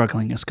why they're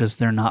struggling is because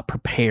they're not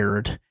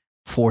prepared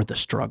for the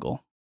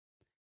struggle.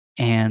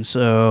 And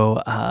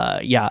so,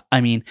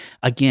 I mean,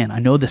 again, I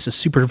know this is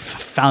super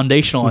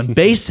foundational and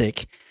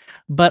basic,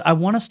 but I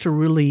want us to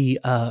really,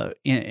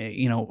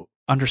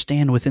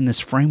 understand within this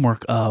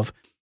framework of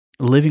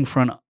living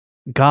for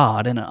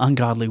God in an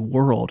ungodly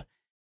world,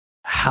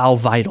 how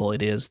vital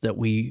it is that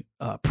we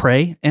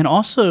pray and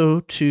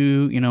also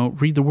to,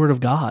 read the Word of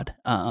God.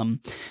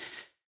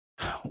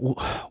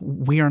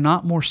 We are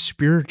not more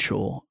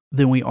spiritual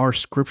than we are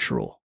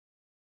scriptural.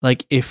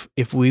 Like if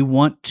we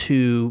want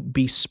to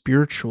be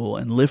spiritual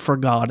and live for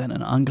God in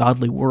an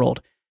ungodly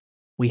world,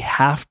 we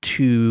have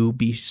to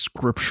be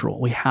scriptural.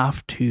 We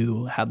have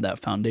to have that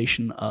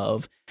foundation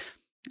of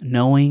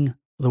knowing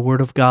the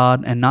Word of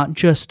God, and not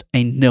just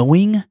a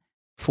knowing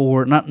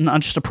for not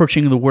just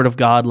approaching the Word of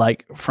God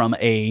like from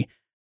a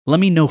let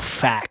me know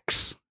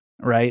facts.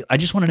 Right? I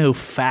just want to know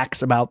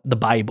facts about the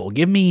Bible.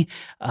 Give me,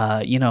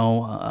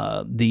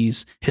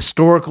 these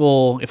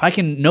historical, if I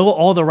can know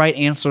all the right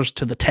answers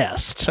to the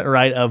test,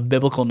 right, of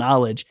biblical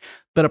knowledge,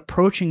 but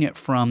approaching it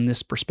from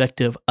this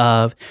perspective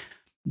of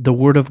the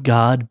Word of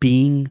God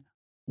being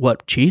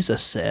what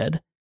Jesus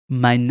said,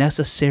 my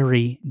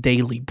necessary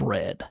daily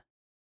bread.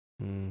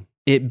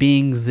 It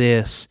being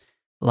this,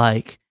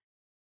 like,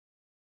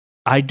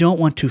 I don't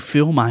want to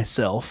fill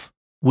myself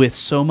with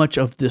so much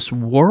of this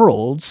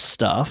world's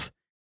stuff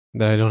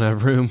that I don't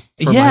have room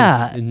for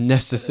my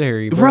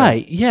necessary bread.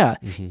 Right, yeah.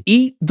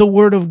 Eat the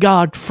Word of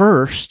God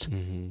first,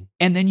 and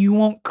then you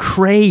won't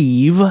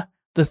crave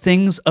the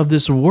things of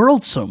this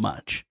world so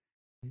much.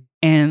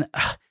 And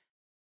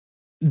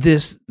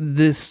this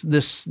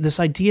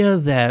idea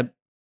that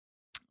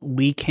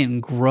we can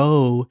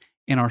grow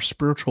in our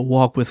spiritual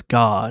walk with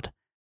God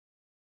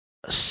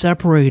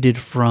separated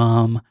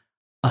from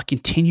a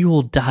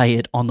continual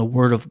diet on the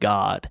Word of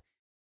God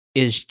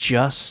is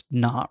just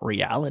not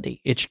reality.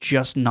 It's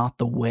just not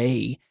the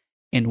way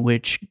in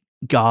which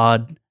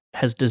God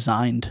has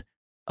designed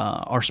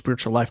our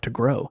spiritual life to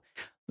grow.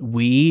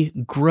 We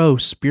grow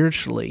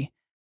spiritually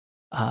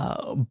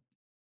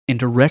in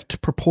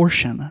direct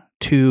proportion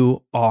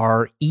to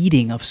our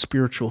eating of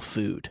spiritual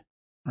food,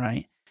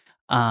 right?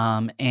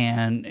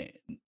 And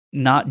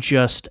not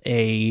just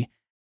a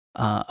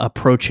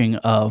approaching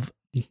of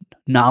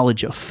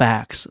knowledge of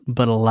facts,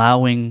 but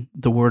allowing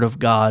the Word of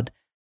God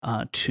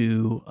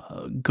to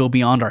go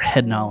beyond our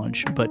head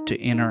knowledge, but to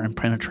enter and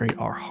penetrate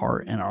our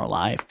heart and our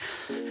life,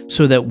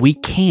 so that we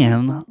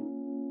can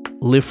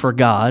live for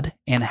God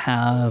and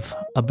have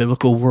a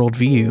biblical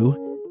worldview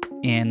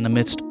in the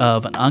midst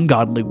of an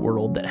ungodly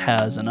world that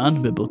has an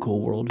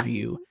unbiblical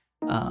worldview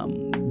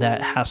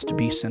that has to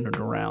be centered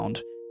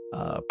around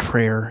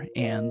prayer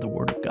and the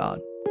Word of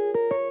God.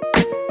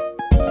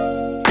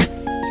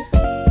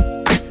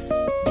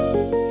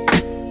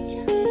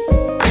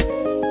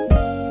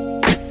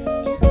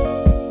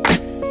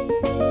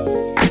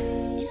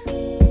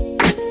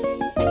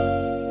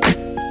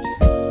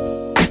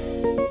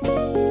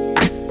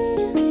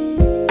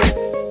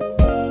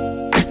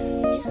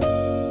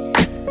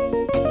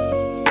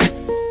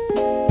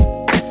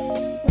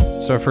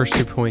 So our first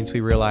 2 points, we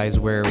realize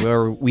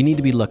where we need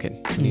to be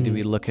looking. We need to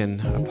be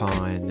looking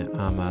upon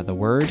the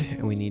Word,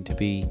 and we need to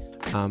be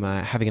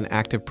having an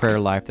active prayer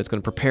life that's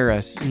going to prepare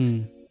us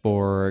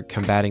for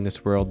combating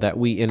this world that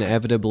we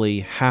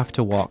inevitably have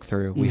to walk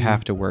through. We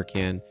have to work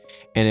in,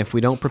 and if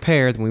we don't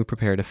prepare, then we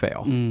prepare to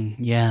fail.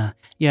 Yeah.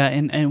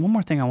 And one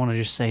more thing I want to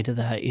just say to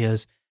that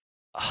is,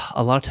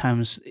 a lot of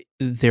times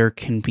there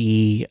can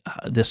be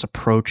this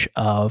approach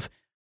of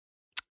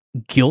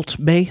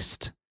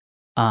guilt-based.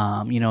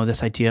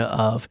 This idea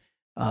of,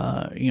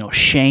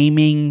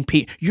 shaming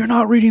people. You're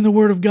not reading the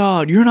Word of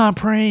God. You're not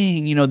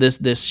praying.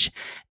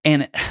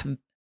 And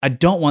I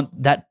don't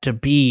want that to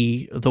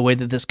be the way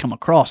that this come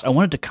across. I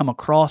want it to come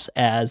across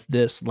as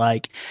this,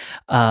 like,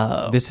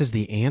 this is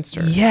the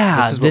answer.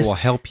 Yeah, this is what will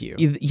help you.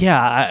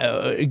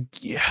 Yeah,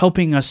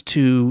 helping us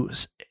to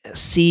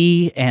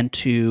see and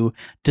to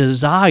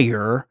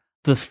desire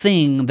the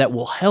thing that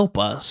will help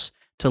us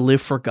to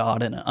live for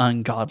God in an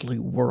ungodly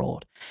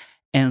world.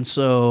 And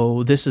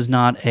so this is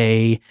not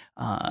an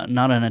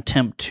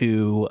attempt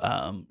to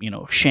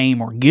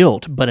shame or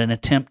guilt, but an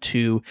attempt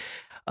to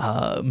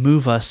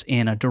move us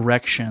in a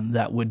direction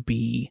that would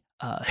be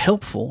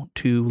helpful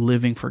to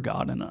living for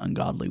God in an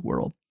ungodly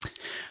world.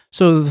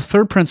 So the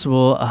third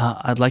principle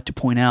I'd like to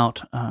point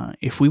out,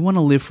 if we want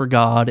to live for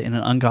God in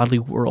an ungodly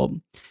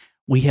world,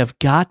 we have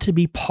got to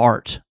be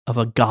part of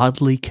a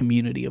godly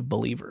community of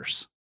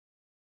believers.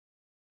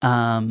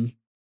 The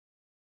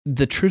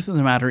truth of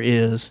the matter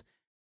is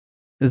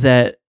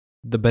that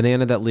the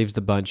banana that leaves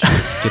the bunch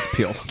gets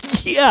peeled.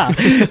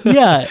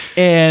 yeah,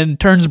 and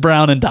turns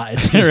brown and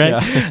dies,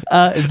 right?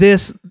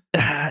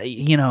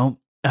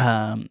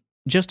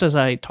 Just as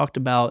I talked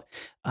about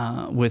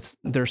with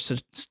their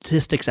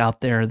statistics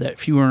out there that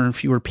fewer and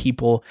fewer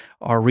people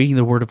are reading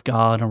the Word of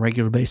God on a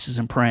regular basis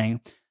and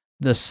praying,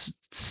 the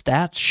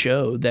stats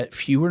show that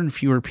fewer and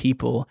fewer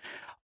people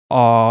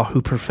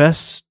who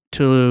profess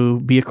to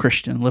be a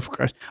Christian, live for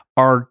Christ,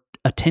 are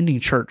attending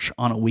church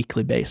on a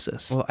weekly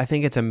basis. Well, I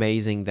think it's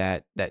amazing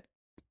that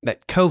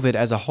COVID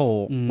as a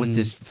whole was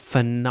this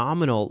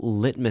phenomenal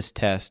litmus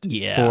test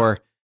for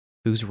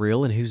who's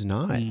real and who's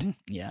not.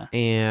 Yeah.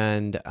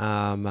 And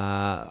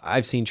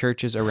I've seen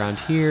churches around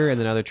here and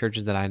then other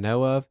churches that I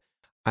know of.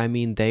 I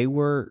mean,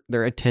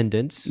 their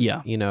attendance,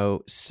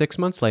 6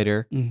 months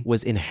later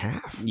was in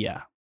half.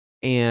 Yeah.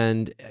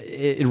 And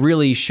it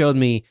really showed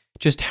me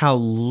just how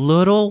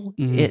little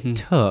it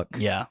took.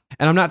 Yeah.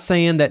 And I'm not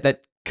saying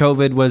that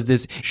COVID was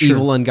this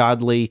evil,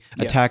 ungodly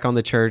attack on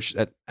the church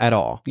at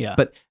all. Yeah.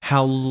 But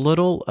how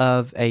little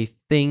of a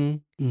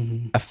thing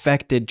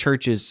affected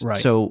churches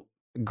so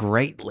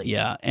greatly.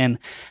 Yeah. And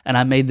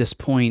I made this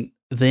point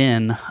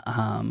then,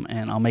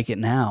 and I'll make it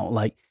now.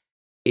 Like,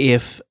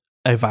 if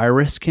a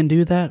virus can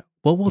do that,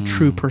 what will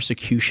true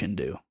persecution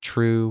do?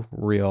 True,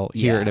 real,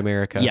 here in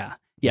America. Yeah.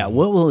 Yeah.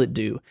 What will it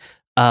do?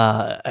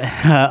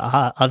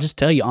 I'll just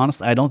tell you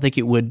honestly, I don't think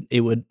it would.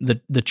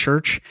 The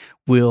church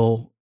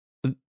will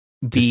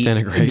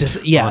disintegrate.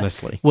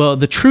 Honestly, well,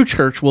 the true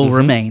church will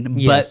remain,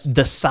 but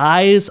the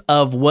size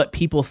of what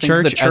people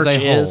think the church as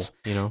a is,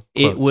 whole,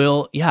 it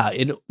will. Yeah,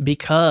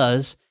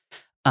 because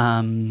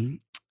the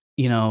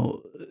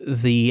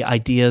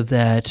idea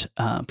that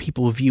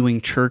people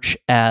viewing church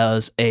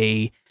as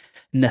a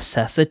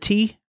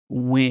necessity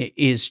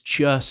is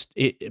just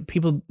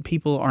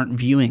people aren't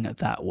viewing it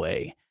that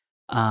way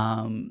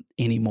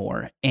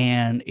anymore,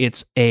 and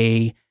it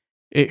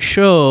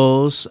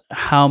shows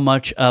how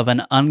much of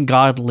an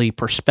ungodly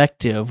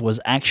perspective was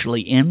actually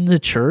in the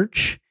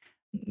church,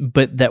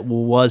 but that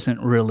wasn't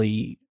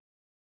really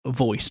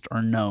voiced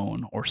or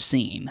known or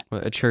seen.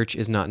 Well, a church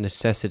is not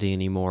necessity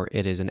anymore.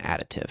 It is an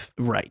additive.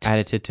 Right.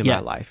 Additive to my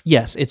life.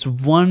 Yes, it's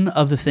one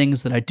of the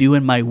things that I do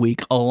in my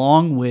week,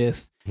 along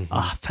with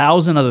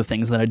 1,000 other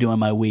things that I do in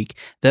my week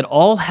that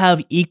all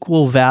have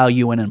equal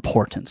value and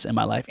importance in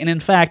my life. And in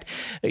fact,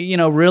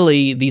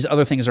 really, these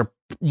other things are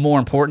more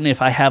important.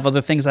 If I have other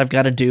things I've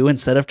got to do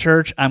instead of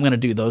church, I'm going to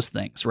do those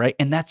things, right?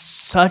 And that's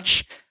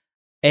such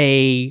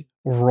a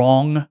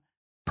wrong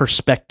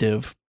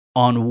perspective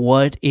on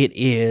what it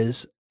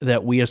is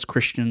that we as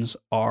Christians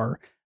are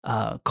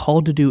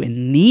called to do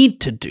and need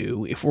to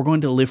do if we're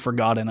going to live for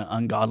God in an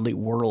ungodly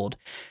world.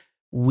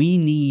 we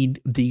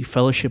need the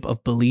fellowship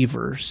of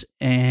believers,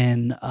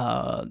 and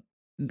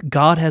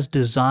God has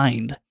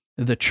designed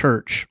the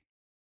church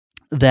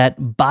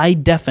that by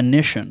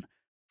definition,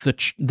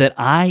 that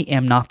I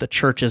am not the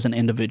church as an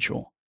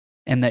individual,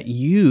 and that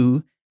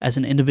you as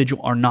an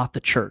individual are not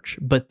the church,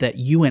 but that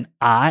you and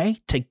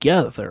I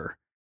together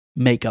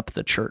make up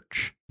the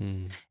church.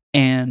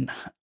 And,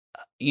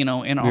 in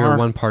we're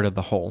one part of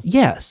the whole.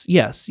 Yes.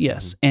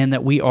 And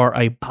that we are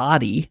a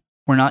body.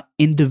 We're not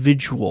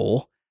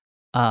individual,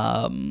 we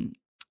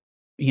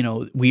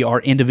are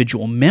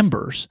individual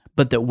members,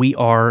 but that we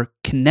are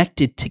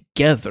connected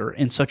together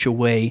in such a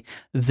way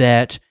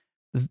that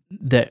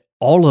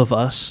all of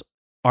us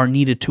are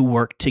needed to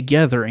work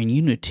together in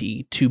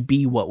unity to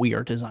be what we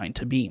are designed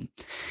to be.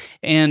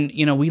 And,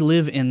 we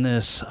live in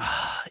this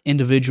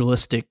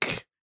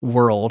individualistic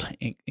world,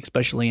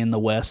 especially in the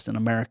West, in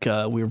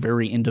America. We're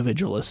very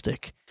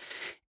individualistic,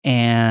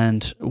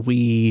 and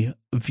we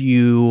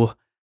view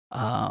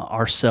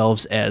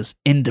ourselves as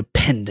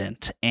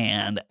independent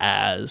and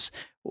as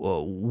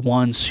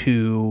ones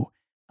who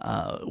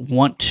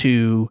want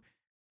to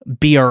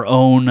be our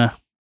own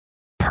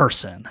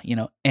person,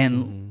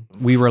 and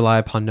we rely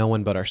upon no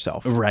one but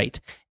ourselves. Right.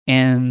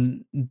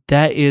 And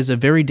that is a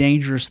very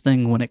dangerous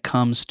thing when it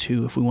comes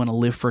to, if we want to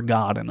live for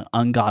God in an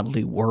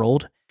ungodly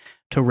world,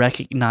 to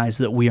recognize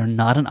that we are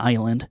not an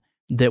island,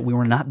 that we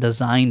were not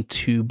designed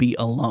to be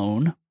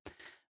alone,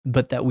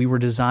 but that we were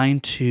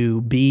designed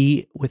to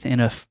be within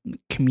a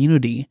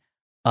community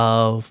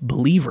of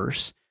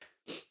believers,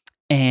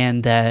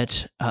 and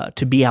that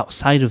to be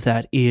outside of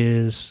that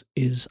is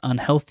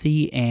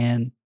unhealthy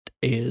and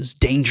is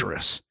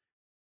dangerous.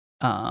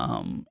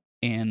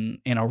 In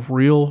a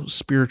real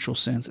spiritual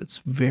sense, it's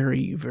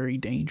very, very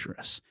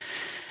dangerous.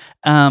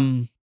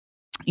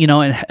 In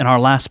our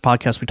last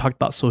podcast, we talked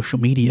about social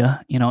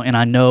media, and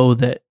I know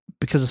that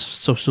because of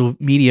social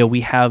media,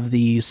 we have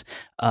these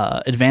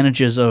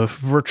advantages of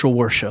virtual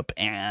worship,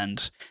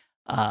 and,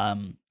 I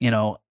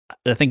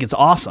think it's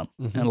awesome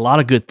and a lot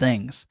of good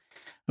things.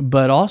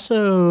 But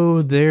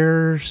also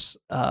there's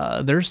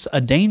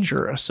a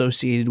danger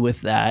associated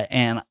with that,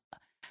 and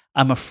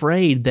I'm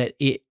afraid that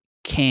it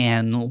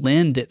can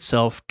lend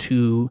itself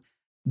to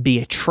be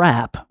a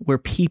trap where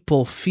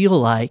people feel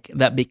like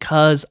that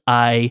because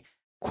I,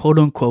 quote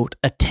unquote,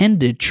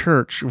 attended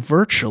church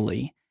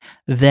virtually,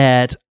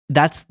 that's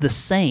the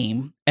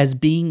same as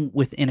being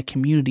within a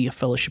community of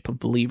fellowship of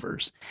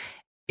believers.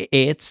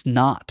 It's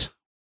not.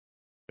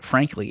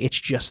 Frankly, it's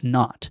just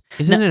not.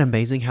 Isn't it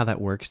amazing how that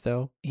works,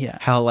 though? Yeah.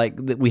 How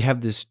we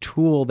have this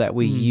tool that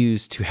we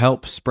use to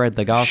help spread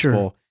the gospel.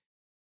 Sure.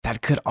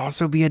 That could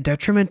also be a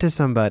detriment to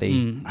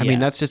somebody. I mean,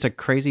 that's just a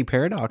crazy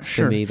paradox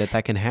to me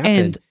that can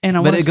happen.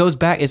 But it goes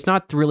back. It's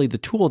not really the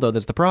tool, though,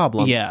 that's the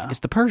problem. Yeah. It's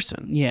the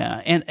person.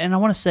 Yeah. And I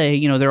want to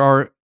say, there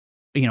are,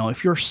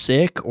 if you're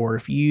sick, or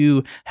if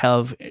you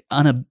have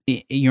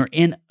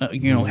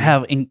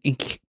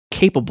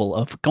incapable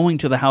of going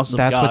to the house of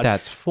God. That's what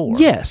that's for.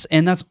 Yes,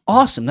 and that's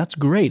awesome. That's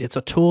great. It's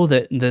a tool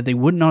that they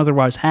wouldn't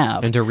otherwise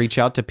have. And to reach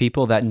out to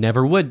people that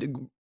never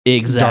would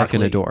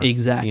darken a door.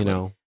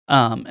 Exactly.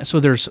 So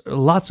there's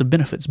lots of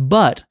benefits.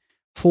 But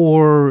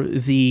for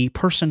the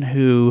person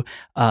who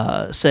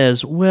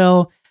says,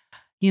 well,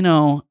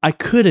 I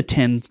could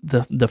attend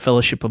the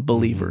fellowship of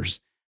believers,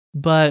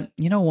 but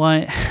you know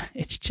what?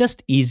 It's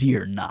just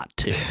easier not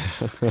to.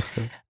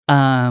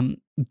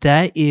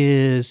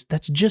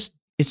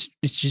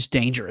 It's just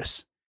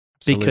dangerous.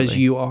 Absolutely. Because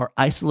you are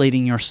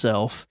isolating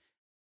yourself,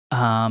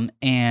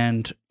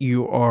 and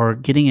you are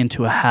getting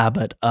into a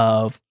habit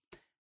of,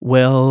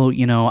 well,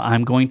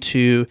 I'm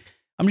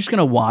just going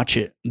to watch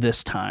it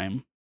this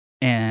time.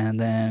 And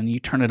then you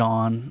turn it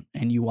on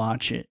and you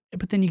watch it,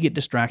 but then you get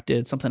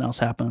distracted. Something else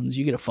happens.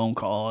 You get a phone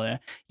call, and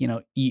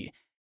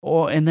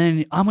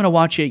then I'm going to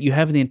watch it. You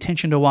have the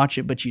intention to watch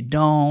it, but you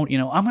don't,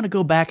 I'm going to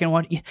go back and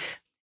watch.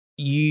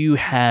 You're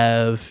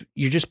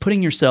just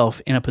putting yourself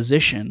in a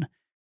position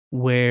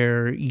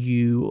where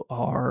you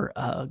are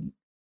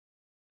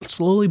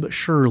slowly but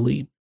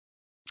surely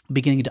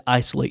beginning to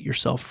isolate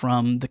yourself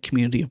from the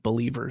community of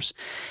believers.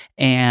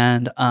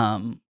 And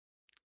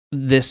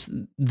this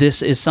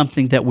is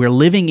something that we're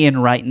living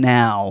in right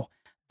now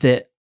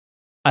that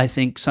I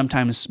think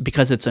sometimes,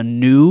 because it's a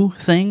new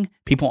thing,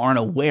 people aren't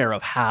aware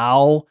of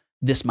how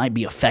this might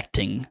be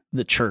affecting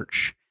the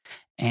church.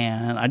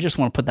 And I just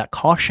want to put that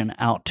caution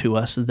out to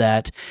us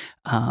that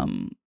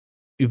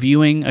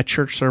viewing a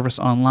church service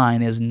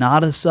online is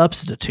not a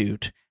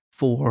substitute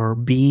for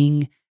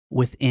being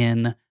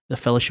within the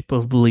fellowship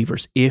of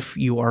believers if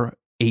you are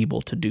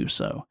able to do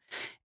so.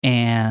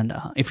 And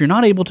if you're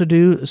not able to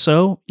do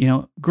so,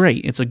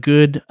 great. It's a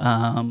good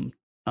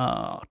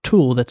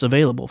tool that's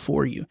available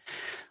for you.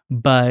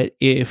 But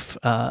if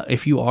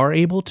you are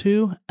able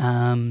to,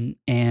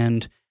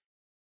 and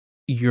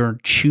you're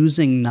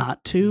choosing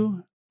not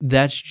to,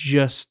 that's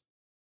just,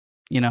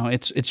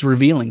 it's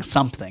revealing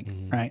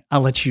something, right?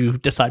 I'll let you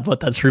decide what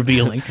that's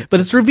revealing, but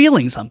it's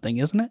revealing something,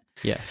 isn't it?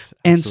 Yes.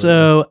 Absolutely. And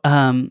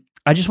so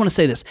I just want to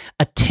say this: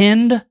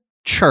 attend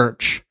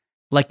church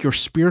like your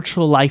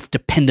spiritual life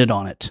depended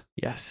on it,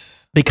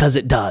 Yes. because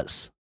it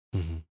does.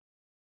 Mm-hmm.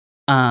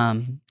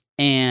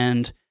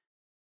 And,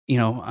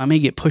 I may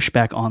get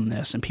pushback on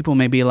this, and people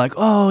may be like,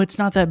 oh, it's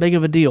not that big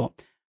of a deal.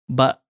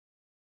 But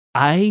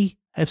I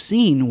have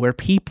seen where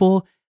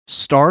people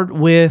start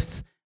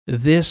with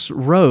this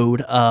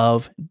road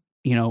of,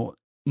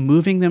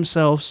 moving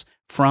themselves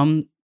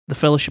from the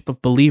fellowship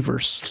of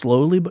believers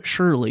slowly but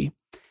surely,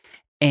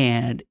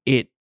 and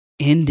it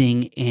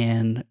ending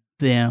in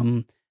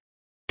them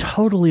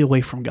totally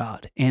away from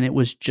God. And it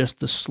was just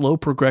the slow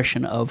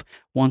progression of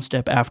one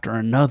step after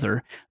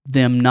another,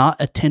 them not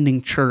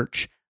attending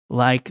church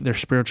like their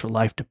spiritual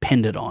life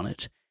depended on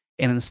it,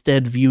 and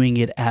instead viewing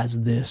it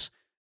as this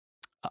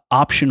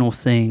optional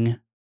thing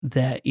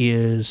that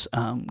is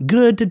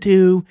good to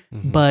do,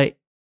 but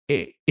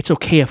it's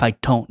okay if I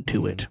don't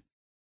do it.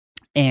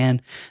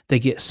 And they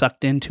get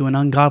sucked into an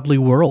ungodly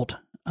world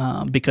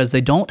because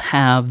they don't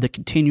have the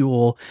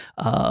continual,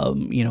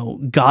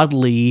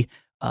 godly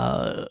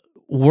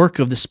work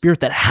of the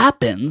Spirit that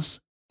happens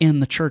in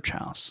the church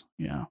house.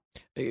 Yeah.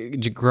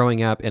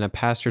 Growing up in a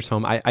pastor's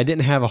home, I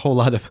didn't have a whole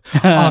lot of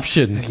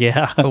options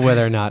of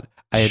whether or not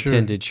I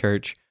attended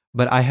church.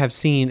 But I have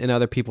seen in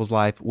other people's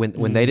life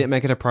when they didn't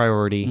make it a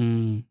priority,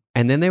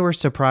 and then they were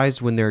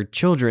surprised when their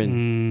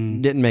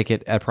children didn't make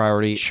it a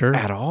priority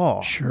at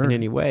all in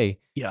any way.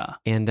 Yeah.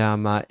 And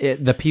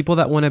the people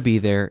that want to be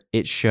there,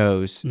 it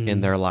shows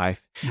in their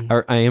life.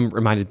 I am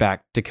reminded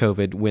back to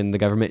COVID when the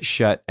government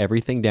shut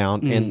everything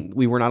down and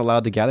we were not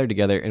allowed to gather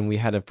together, and we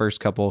had a first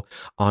couple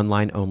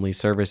online only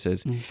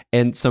services.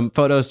 And some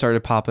photos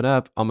started popping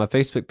up on my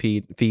Facebook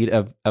feed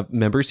of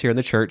members here in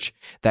the church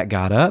that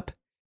got up.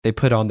 They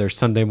put on their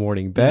Sunday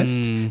morning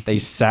best. They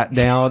sat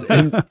down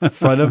in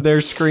front of their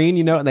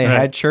screen, and they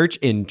had church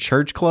in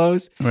church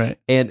clothes. Right.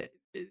 And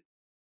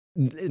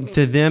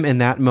to them in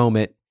that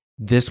moment,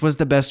 this was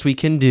the best we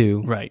can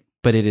do. Right.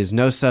 But it is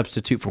no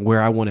substitute for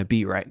where I want to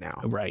be right now.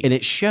 Right. And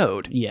it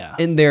showed Yeah.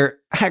 in their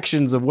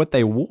actions of what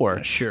they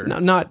wore. Sure.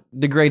 Not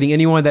degrading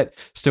anyone that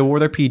still wore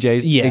their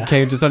PJs and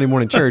came to Sunday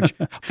morning church,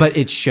 but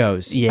it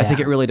shows. I think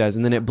it really does.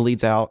 And then it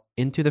bleeds out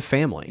into the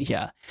family.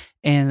 Yeah.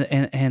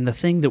 And the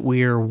thing that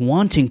we're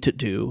wanting to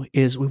do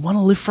is we want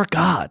to live for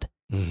God.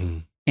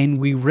 And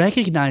we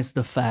recognize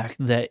the fact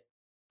that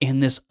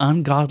in this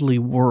ungodly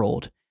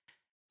world,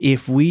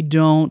 if we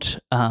don't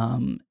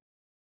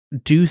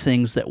do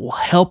things that will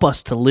help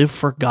us to live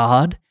for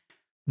God,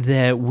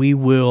 that we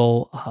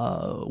will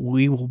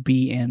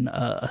be in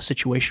a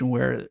situation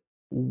where,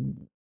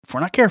 if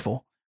we're not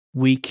careful,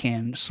 we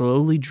can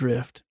slowly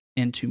drift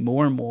into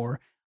more and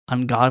more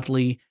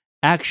ungodly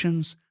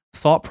actions,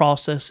 thought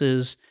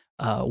processes,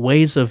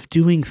 ways of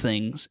doing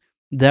things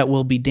that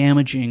will be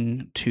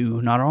damaging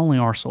to not only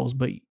our souls,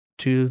 but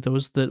to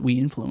those that we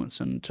influence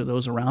and to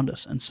those around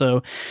us. And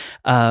so,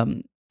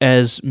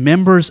 as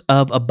members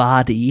of a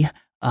body,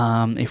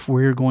 if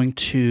we're going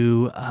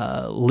to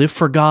live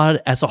for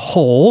God as a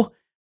whole,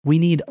 we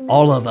need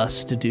all of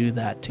us to do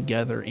that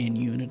together in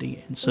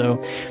unity. And so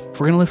if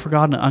we're going to live for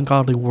God in an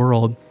ungodly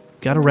world,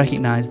 we've got to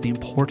recognize the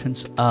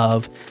importance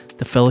of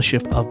the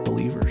fellowship of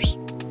believers.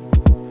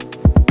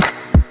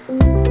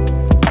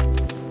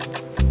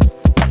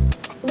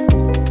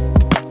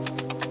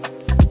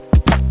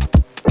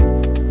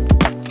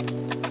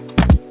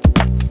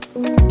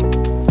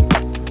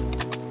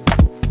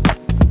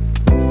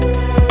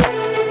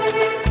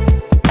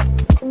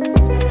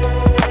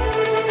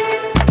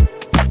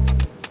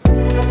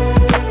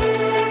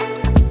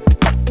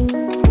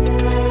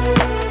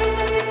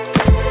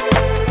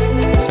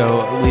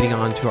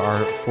 To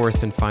our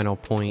fourth and final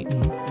point,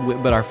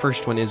 but our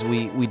first one is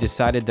we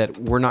decided that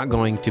we're not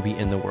going to be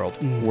in the world.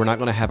 We're not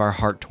going to have our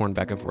heart torn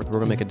back and forth. We're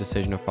going to make a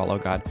decision to follow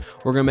God.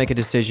 We're going to make a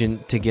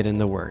decision to get in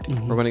the Word.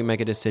 We're going to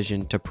make a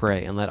decision to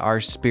pray and let our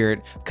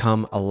spirit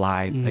come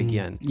alive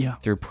again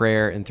through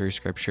prayer and through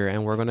Scripture.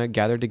 And we're going to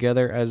gather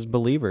together as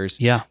believers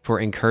for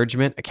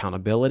encouragement,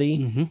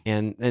 accountability,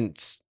 and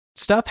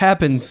stuff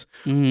happens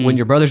when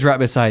your brother's right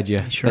beside you.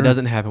 That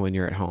doesn't happen when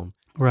you're at home.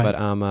 Right.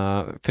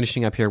 But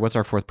finishing up here, what's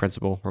our fourth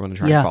principle we're going to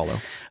try and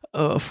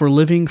follow? For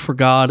living for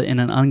God in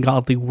an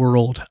ungodly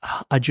world,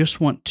 I just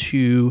want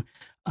to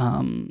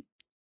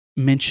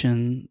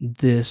mention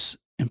this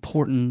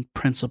important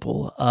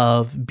principle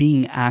of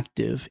being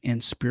active in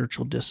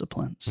spiritual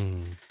disciplines.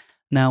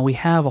 Now, we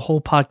have a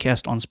whole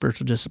podcast on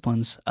spiritual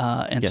disciplines,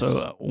 and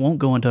so I won't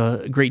go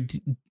into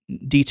great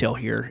detail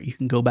here. You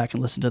can go back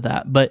and listen to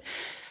that. But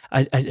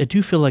I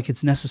do feel like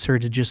it's necessary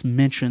to just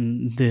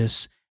mention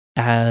this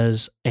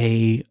as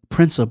a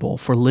principle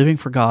for living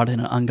for God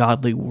in an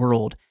ungodly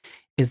world,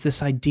 is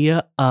this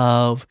idea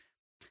of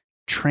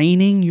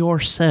training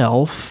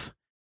yourself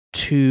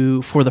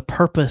for the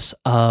purpose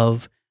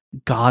of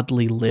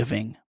godly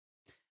living.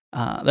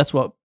 That's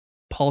what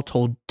Paul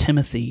told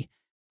Timothy,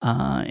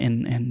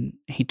 and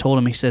he told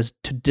him, he says,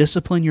 to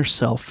discipline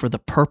yourself for the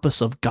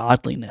purpose of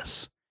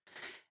godliness.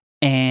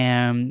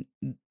 And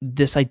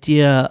this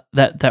idea,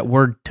 that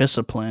word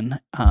discipline,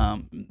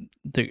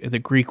 the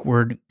Greek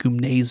word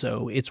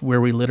gymnazo. It's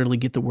where we literally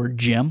get the word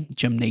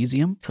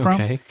gymnasium from.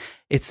 Okay.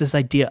 It's this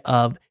idea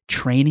of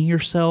training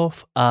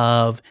yourself,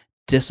 of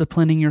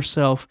disciplining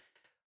yourself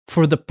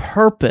for the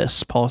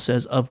purpose, Paul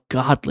says, of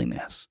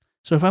godliness.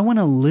 So if I want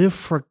to live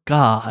for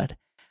God,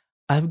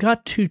 I've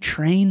got to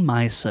train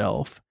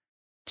myself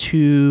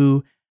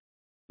to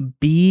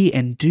be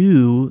and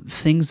do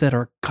things that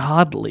are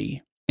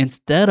godly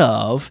instead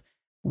of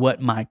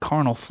what my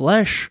carnal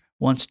flesh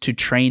wants to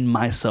train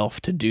myself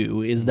to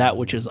do is that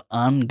which is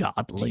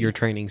ungodly. You're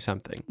training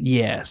something.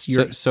 Yes.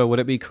 So would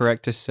it be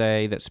correct to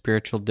say that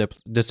spiritual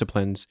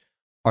disciplines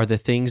are the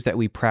things that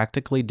we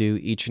practically do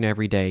each and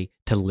every day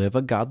to live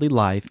a godly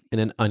life in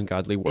an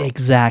ungodly world?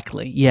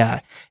 Exactly.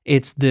 Yeah.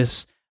 It's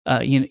this,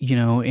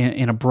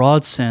 in a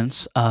broad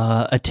sense,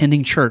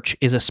 attending church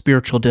is a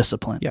spiritual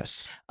discipline.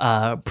 Yes.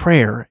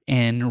 Prayer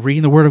and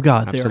reading the Word of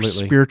God, Absolutely. they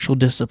are spiritual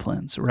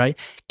disciplines, right?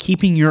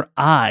 Keeping your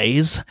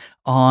eyes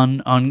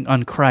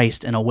on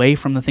Christ and away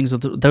from the things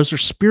of those are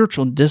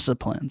spiritual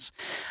disciplines.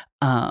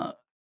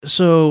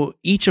 So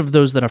each of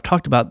those that I've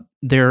talked about,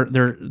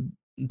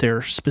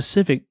 they're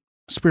specific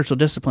spiritual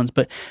disciplines,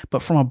 but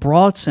from a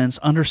broad sense,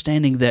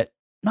 understanding that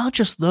not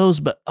just those,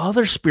 but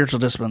other spiritual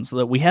disciplines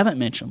that we haven't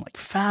mentioned, like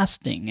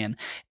fasting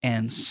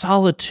and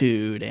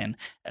solitude, and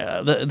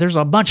there's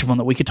a bunch of them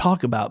that we could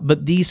talk about.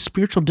 But these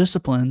spiritual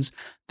disciplines,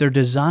 they're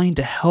designed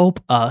to help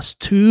us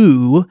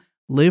to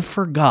live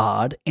for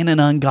God in an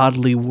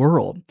ungodly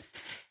world.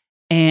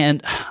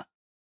 And,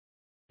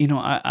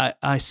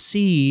 I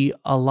see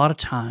a lot of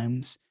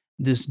times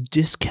this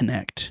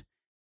disconnect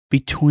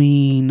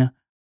between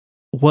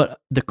what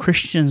the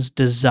Christians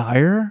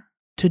desire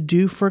to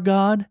do for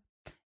God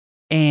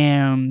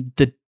and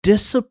the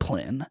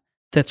discipline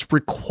that's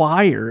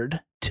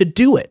required to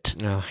do it.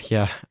 Oh,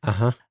 yeah.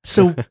 Uh-huh.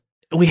 So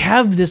we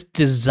have this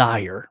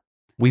desire.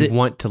 We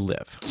want to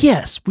live.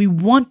 Yes, we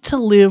want to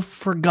live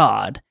for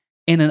God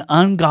in an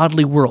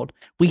ungodly world.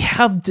 We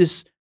have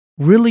this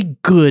really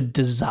good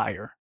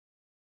desire.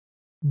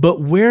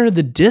 But where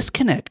the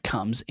disconnect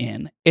comes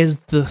in is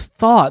the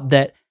thought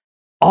that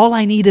all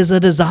I need is a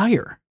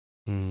desire.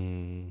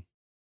 Mm.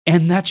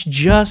 And that's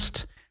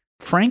just,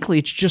 frankly,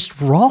 it's just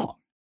wrong.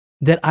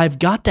 That I've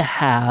got to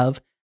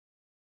have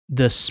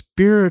the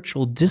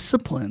spiritual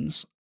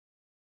disciplines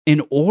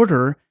in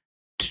order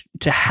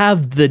to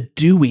have the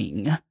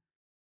doing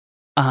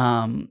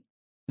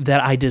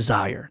that I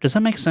desire. Does that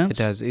make sense?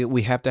 It does.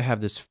 We have to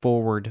have this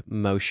forward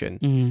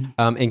motion.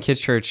 In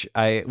Kids Church,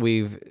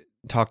 we've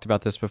talked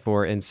about this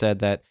before and said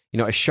that,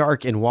 a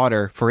shark in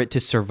water, for it to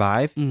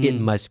survive,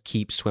 it must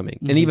keep swimming.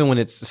 And even when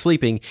it's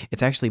sleeping,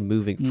 it's actually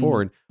moving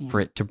forward for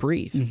it to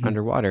breathe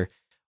underwater.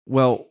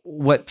 Well,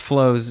 what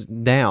flows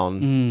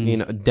down,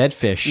 dead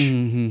fish,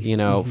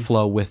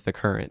 flow with the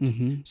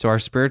current. So our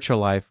spiritual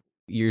life,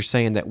 you're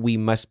saying that we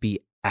must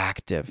be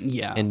active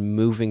and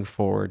moving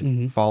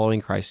forward, following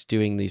Christ,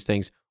 doing these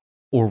things,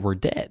 or we're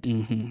dead.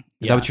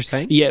 Is that what you're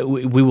saying? Yeah,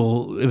 we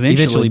will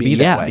eventually be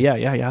that way.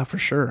 Yeah, for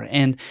sure.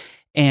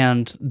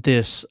 And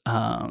this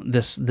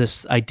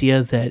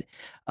idea that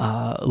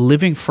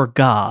living for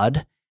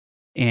God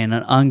in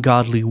an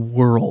ungodly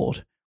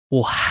world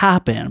will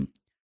happen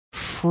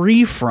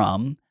free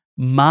from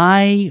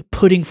my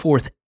putting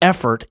forth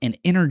effort and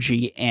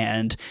energy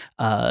and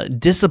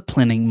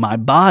disciplining my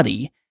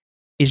body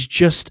is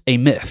just a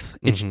myth.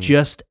 It's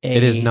just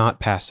It is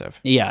not passive.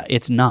 Yeah,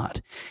 it's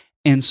not.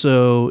 And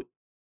so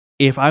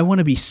if I want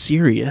to be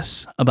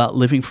serious about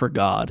living for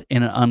God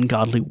in an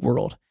ungodly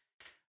world,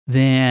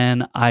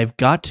 then I've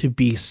got to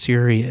be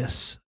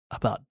serious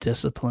about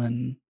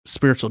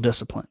spiritual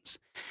disciplines.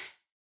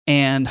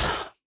 And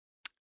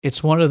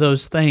it's one of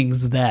those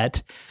things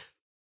that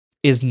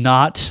is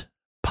not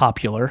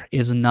popular,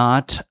 is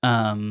not,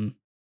 one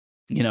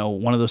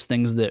of those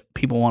things that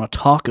people want to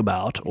talk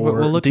about or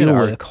well, look deal at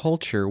our with.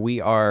 culture. We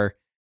are,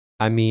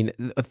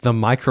 the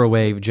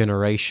microwave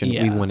generation.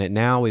 Yeah. We want it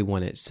now. We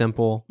want it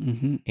simple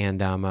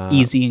and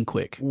Easy and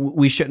quick.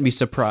 We shouldn't be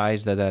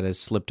surprised that has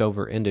slipped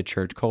over into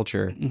church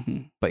culture.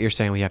 But you're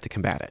saying we have to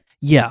combat it.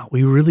 Yeah,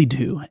 we really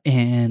do.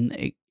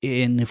 And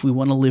if we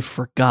want to live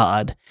for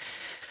God,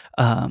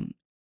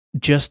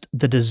 just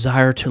the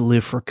desire to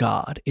live for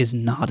God is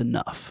not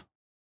enough.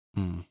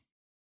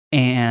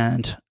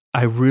 And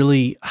I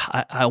really,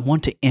 I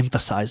want to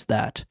emphasize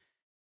that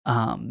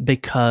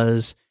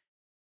because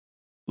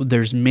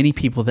there's many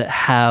people that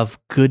have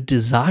good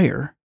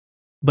desire,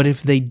 but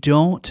if they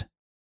don't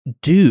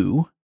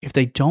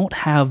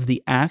have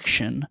the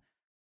action,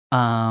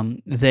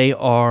 they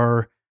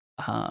are,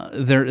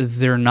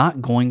 they're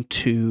not going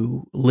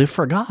to live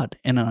for God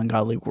in an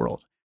ungodly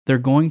world. They're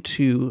going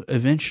to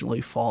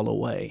eventually fall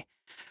away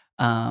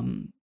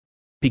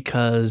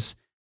because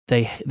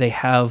they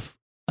have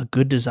a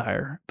good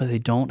desire, but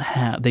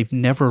they've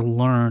never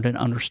learned and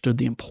understood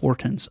the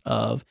importance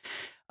of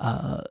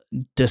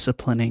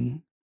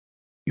disciplining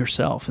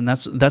yourself. And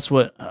that's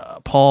what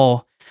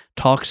Paul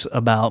talks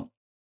about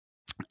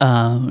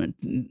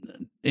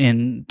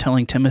in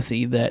telling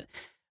Timothy that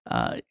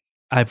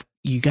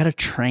you got to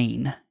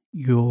train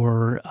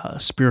your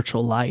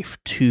spiritual life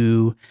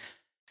to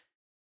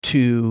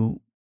to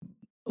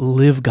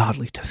live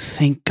godly, to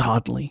think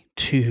godly,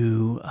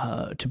 to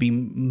be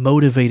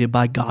motivated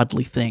by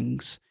godly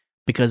things.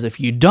 Because if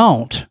you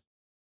don't,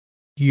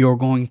 you're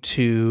going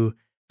to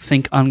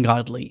think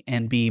ungodly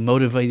and be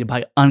motivated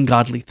by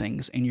ungodly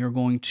things, and you're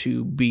going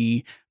to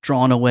be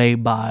drawn away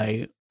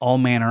by all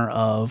manner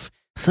of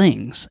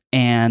things.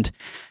 And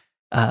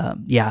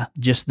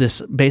just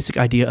this basic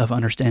idea of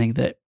understanding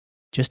that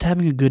just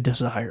having a good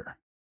desire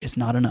is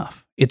not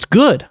enough. It's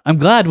good. I'm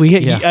glad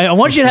I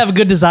want you to have a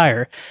good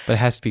desire. But it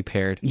has to be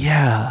paired.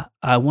 Yeah.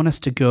 I want us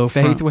to go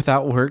faith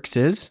without works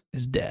is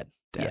dead.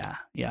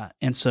 Yeah.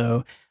 And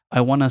so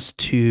I want us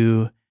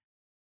to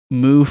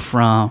move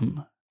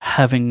from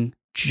having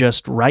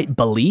just right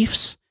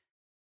beliefs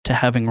to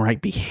having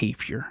right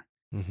behavior.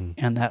 Mm-hmm.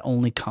 And that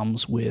only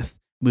comes with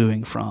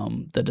moving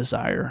from the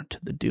desire to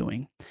the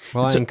doing.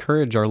 Well, I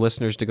encourage our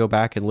listeners to go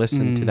back and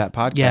listen to that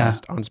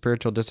podcast on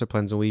spiritual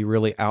disciplines, and we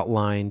really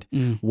outlined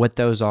what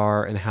those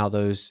are and how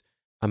those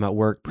at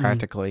work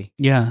practically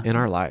in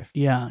our life.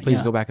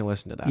 Please go back and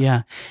listen to that.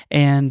 Yeah.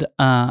 And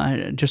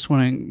I just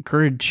want to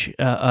encourage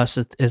us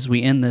as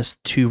we end this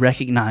to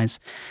recognize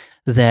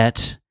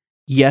that,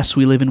 yes,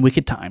 we live in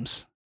wicked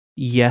times.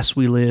 Yes,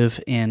 we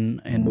live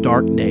in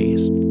dark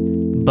days,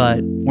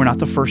 but we're not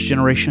the first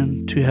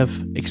generation to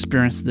have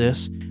experienced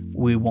this.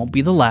 We won't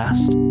be the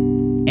last,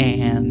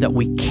 and that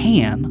we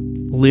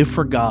can live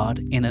for God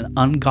in an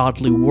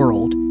ungodly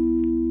world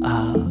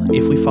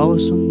if we follow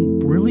some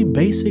really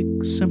basic,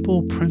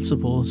 simple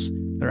principles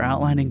that are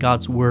outlined in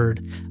God's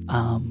Word.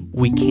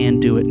 We can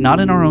do it, not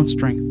in our own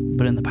strength,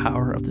 but in the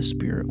power of the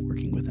Spirit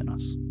working within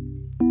us.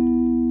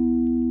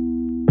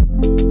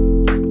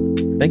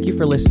 Thank you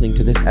for listening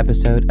to this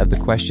episode of the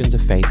Questions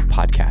of Faith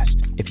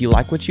podcast. If you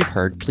like what you've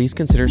heard, please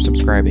consider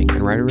subscribing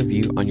and write a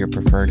review on your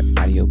preferred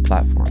audio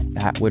platform.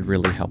 That would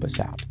really help us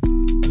out.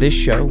 This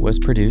show was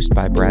produced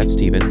by Brad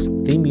Stevens,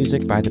 theme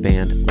music by the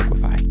band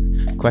Liquify.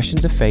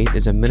 Questions of Faith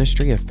is a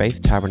ministry of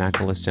Faith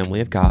Tabernacle Assembly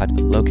of God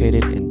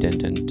located in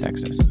Denton,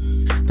 Texas.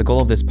 The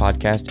goal of this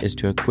podcast is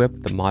to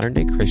equip the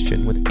modern-day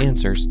Christian with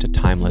answers to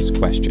timeless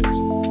questions.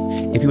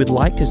 If you would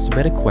like to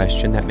submit a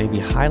question that may be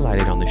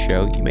highlighted on the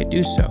show, you may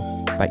do so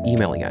by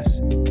emailing us.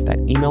 That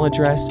email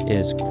address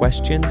is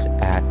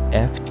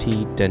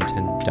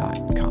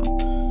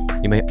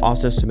questions@ftdenton.com. You may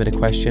also submit a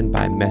question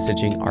by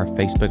messaging our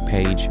Facebook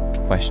page,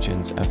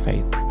 Questions of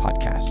Faith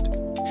Podcast.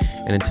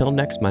 And until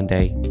next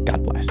Monday,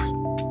 God bless.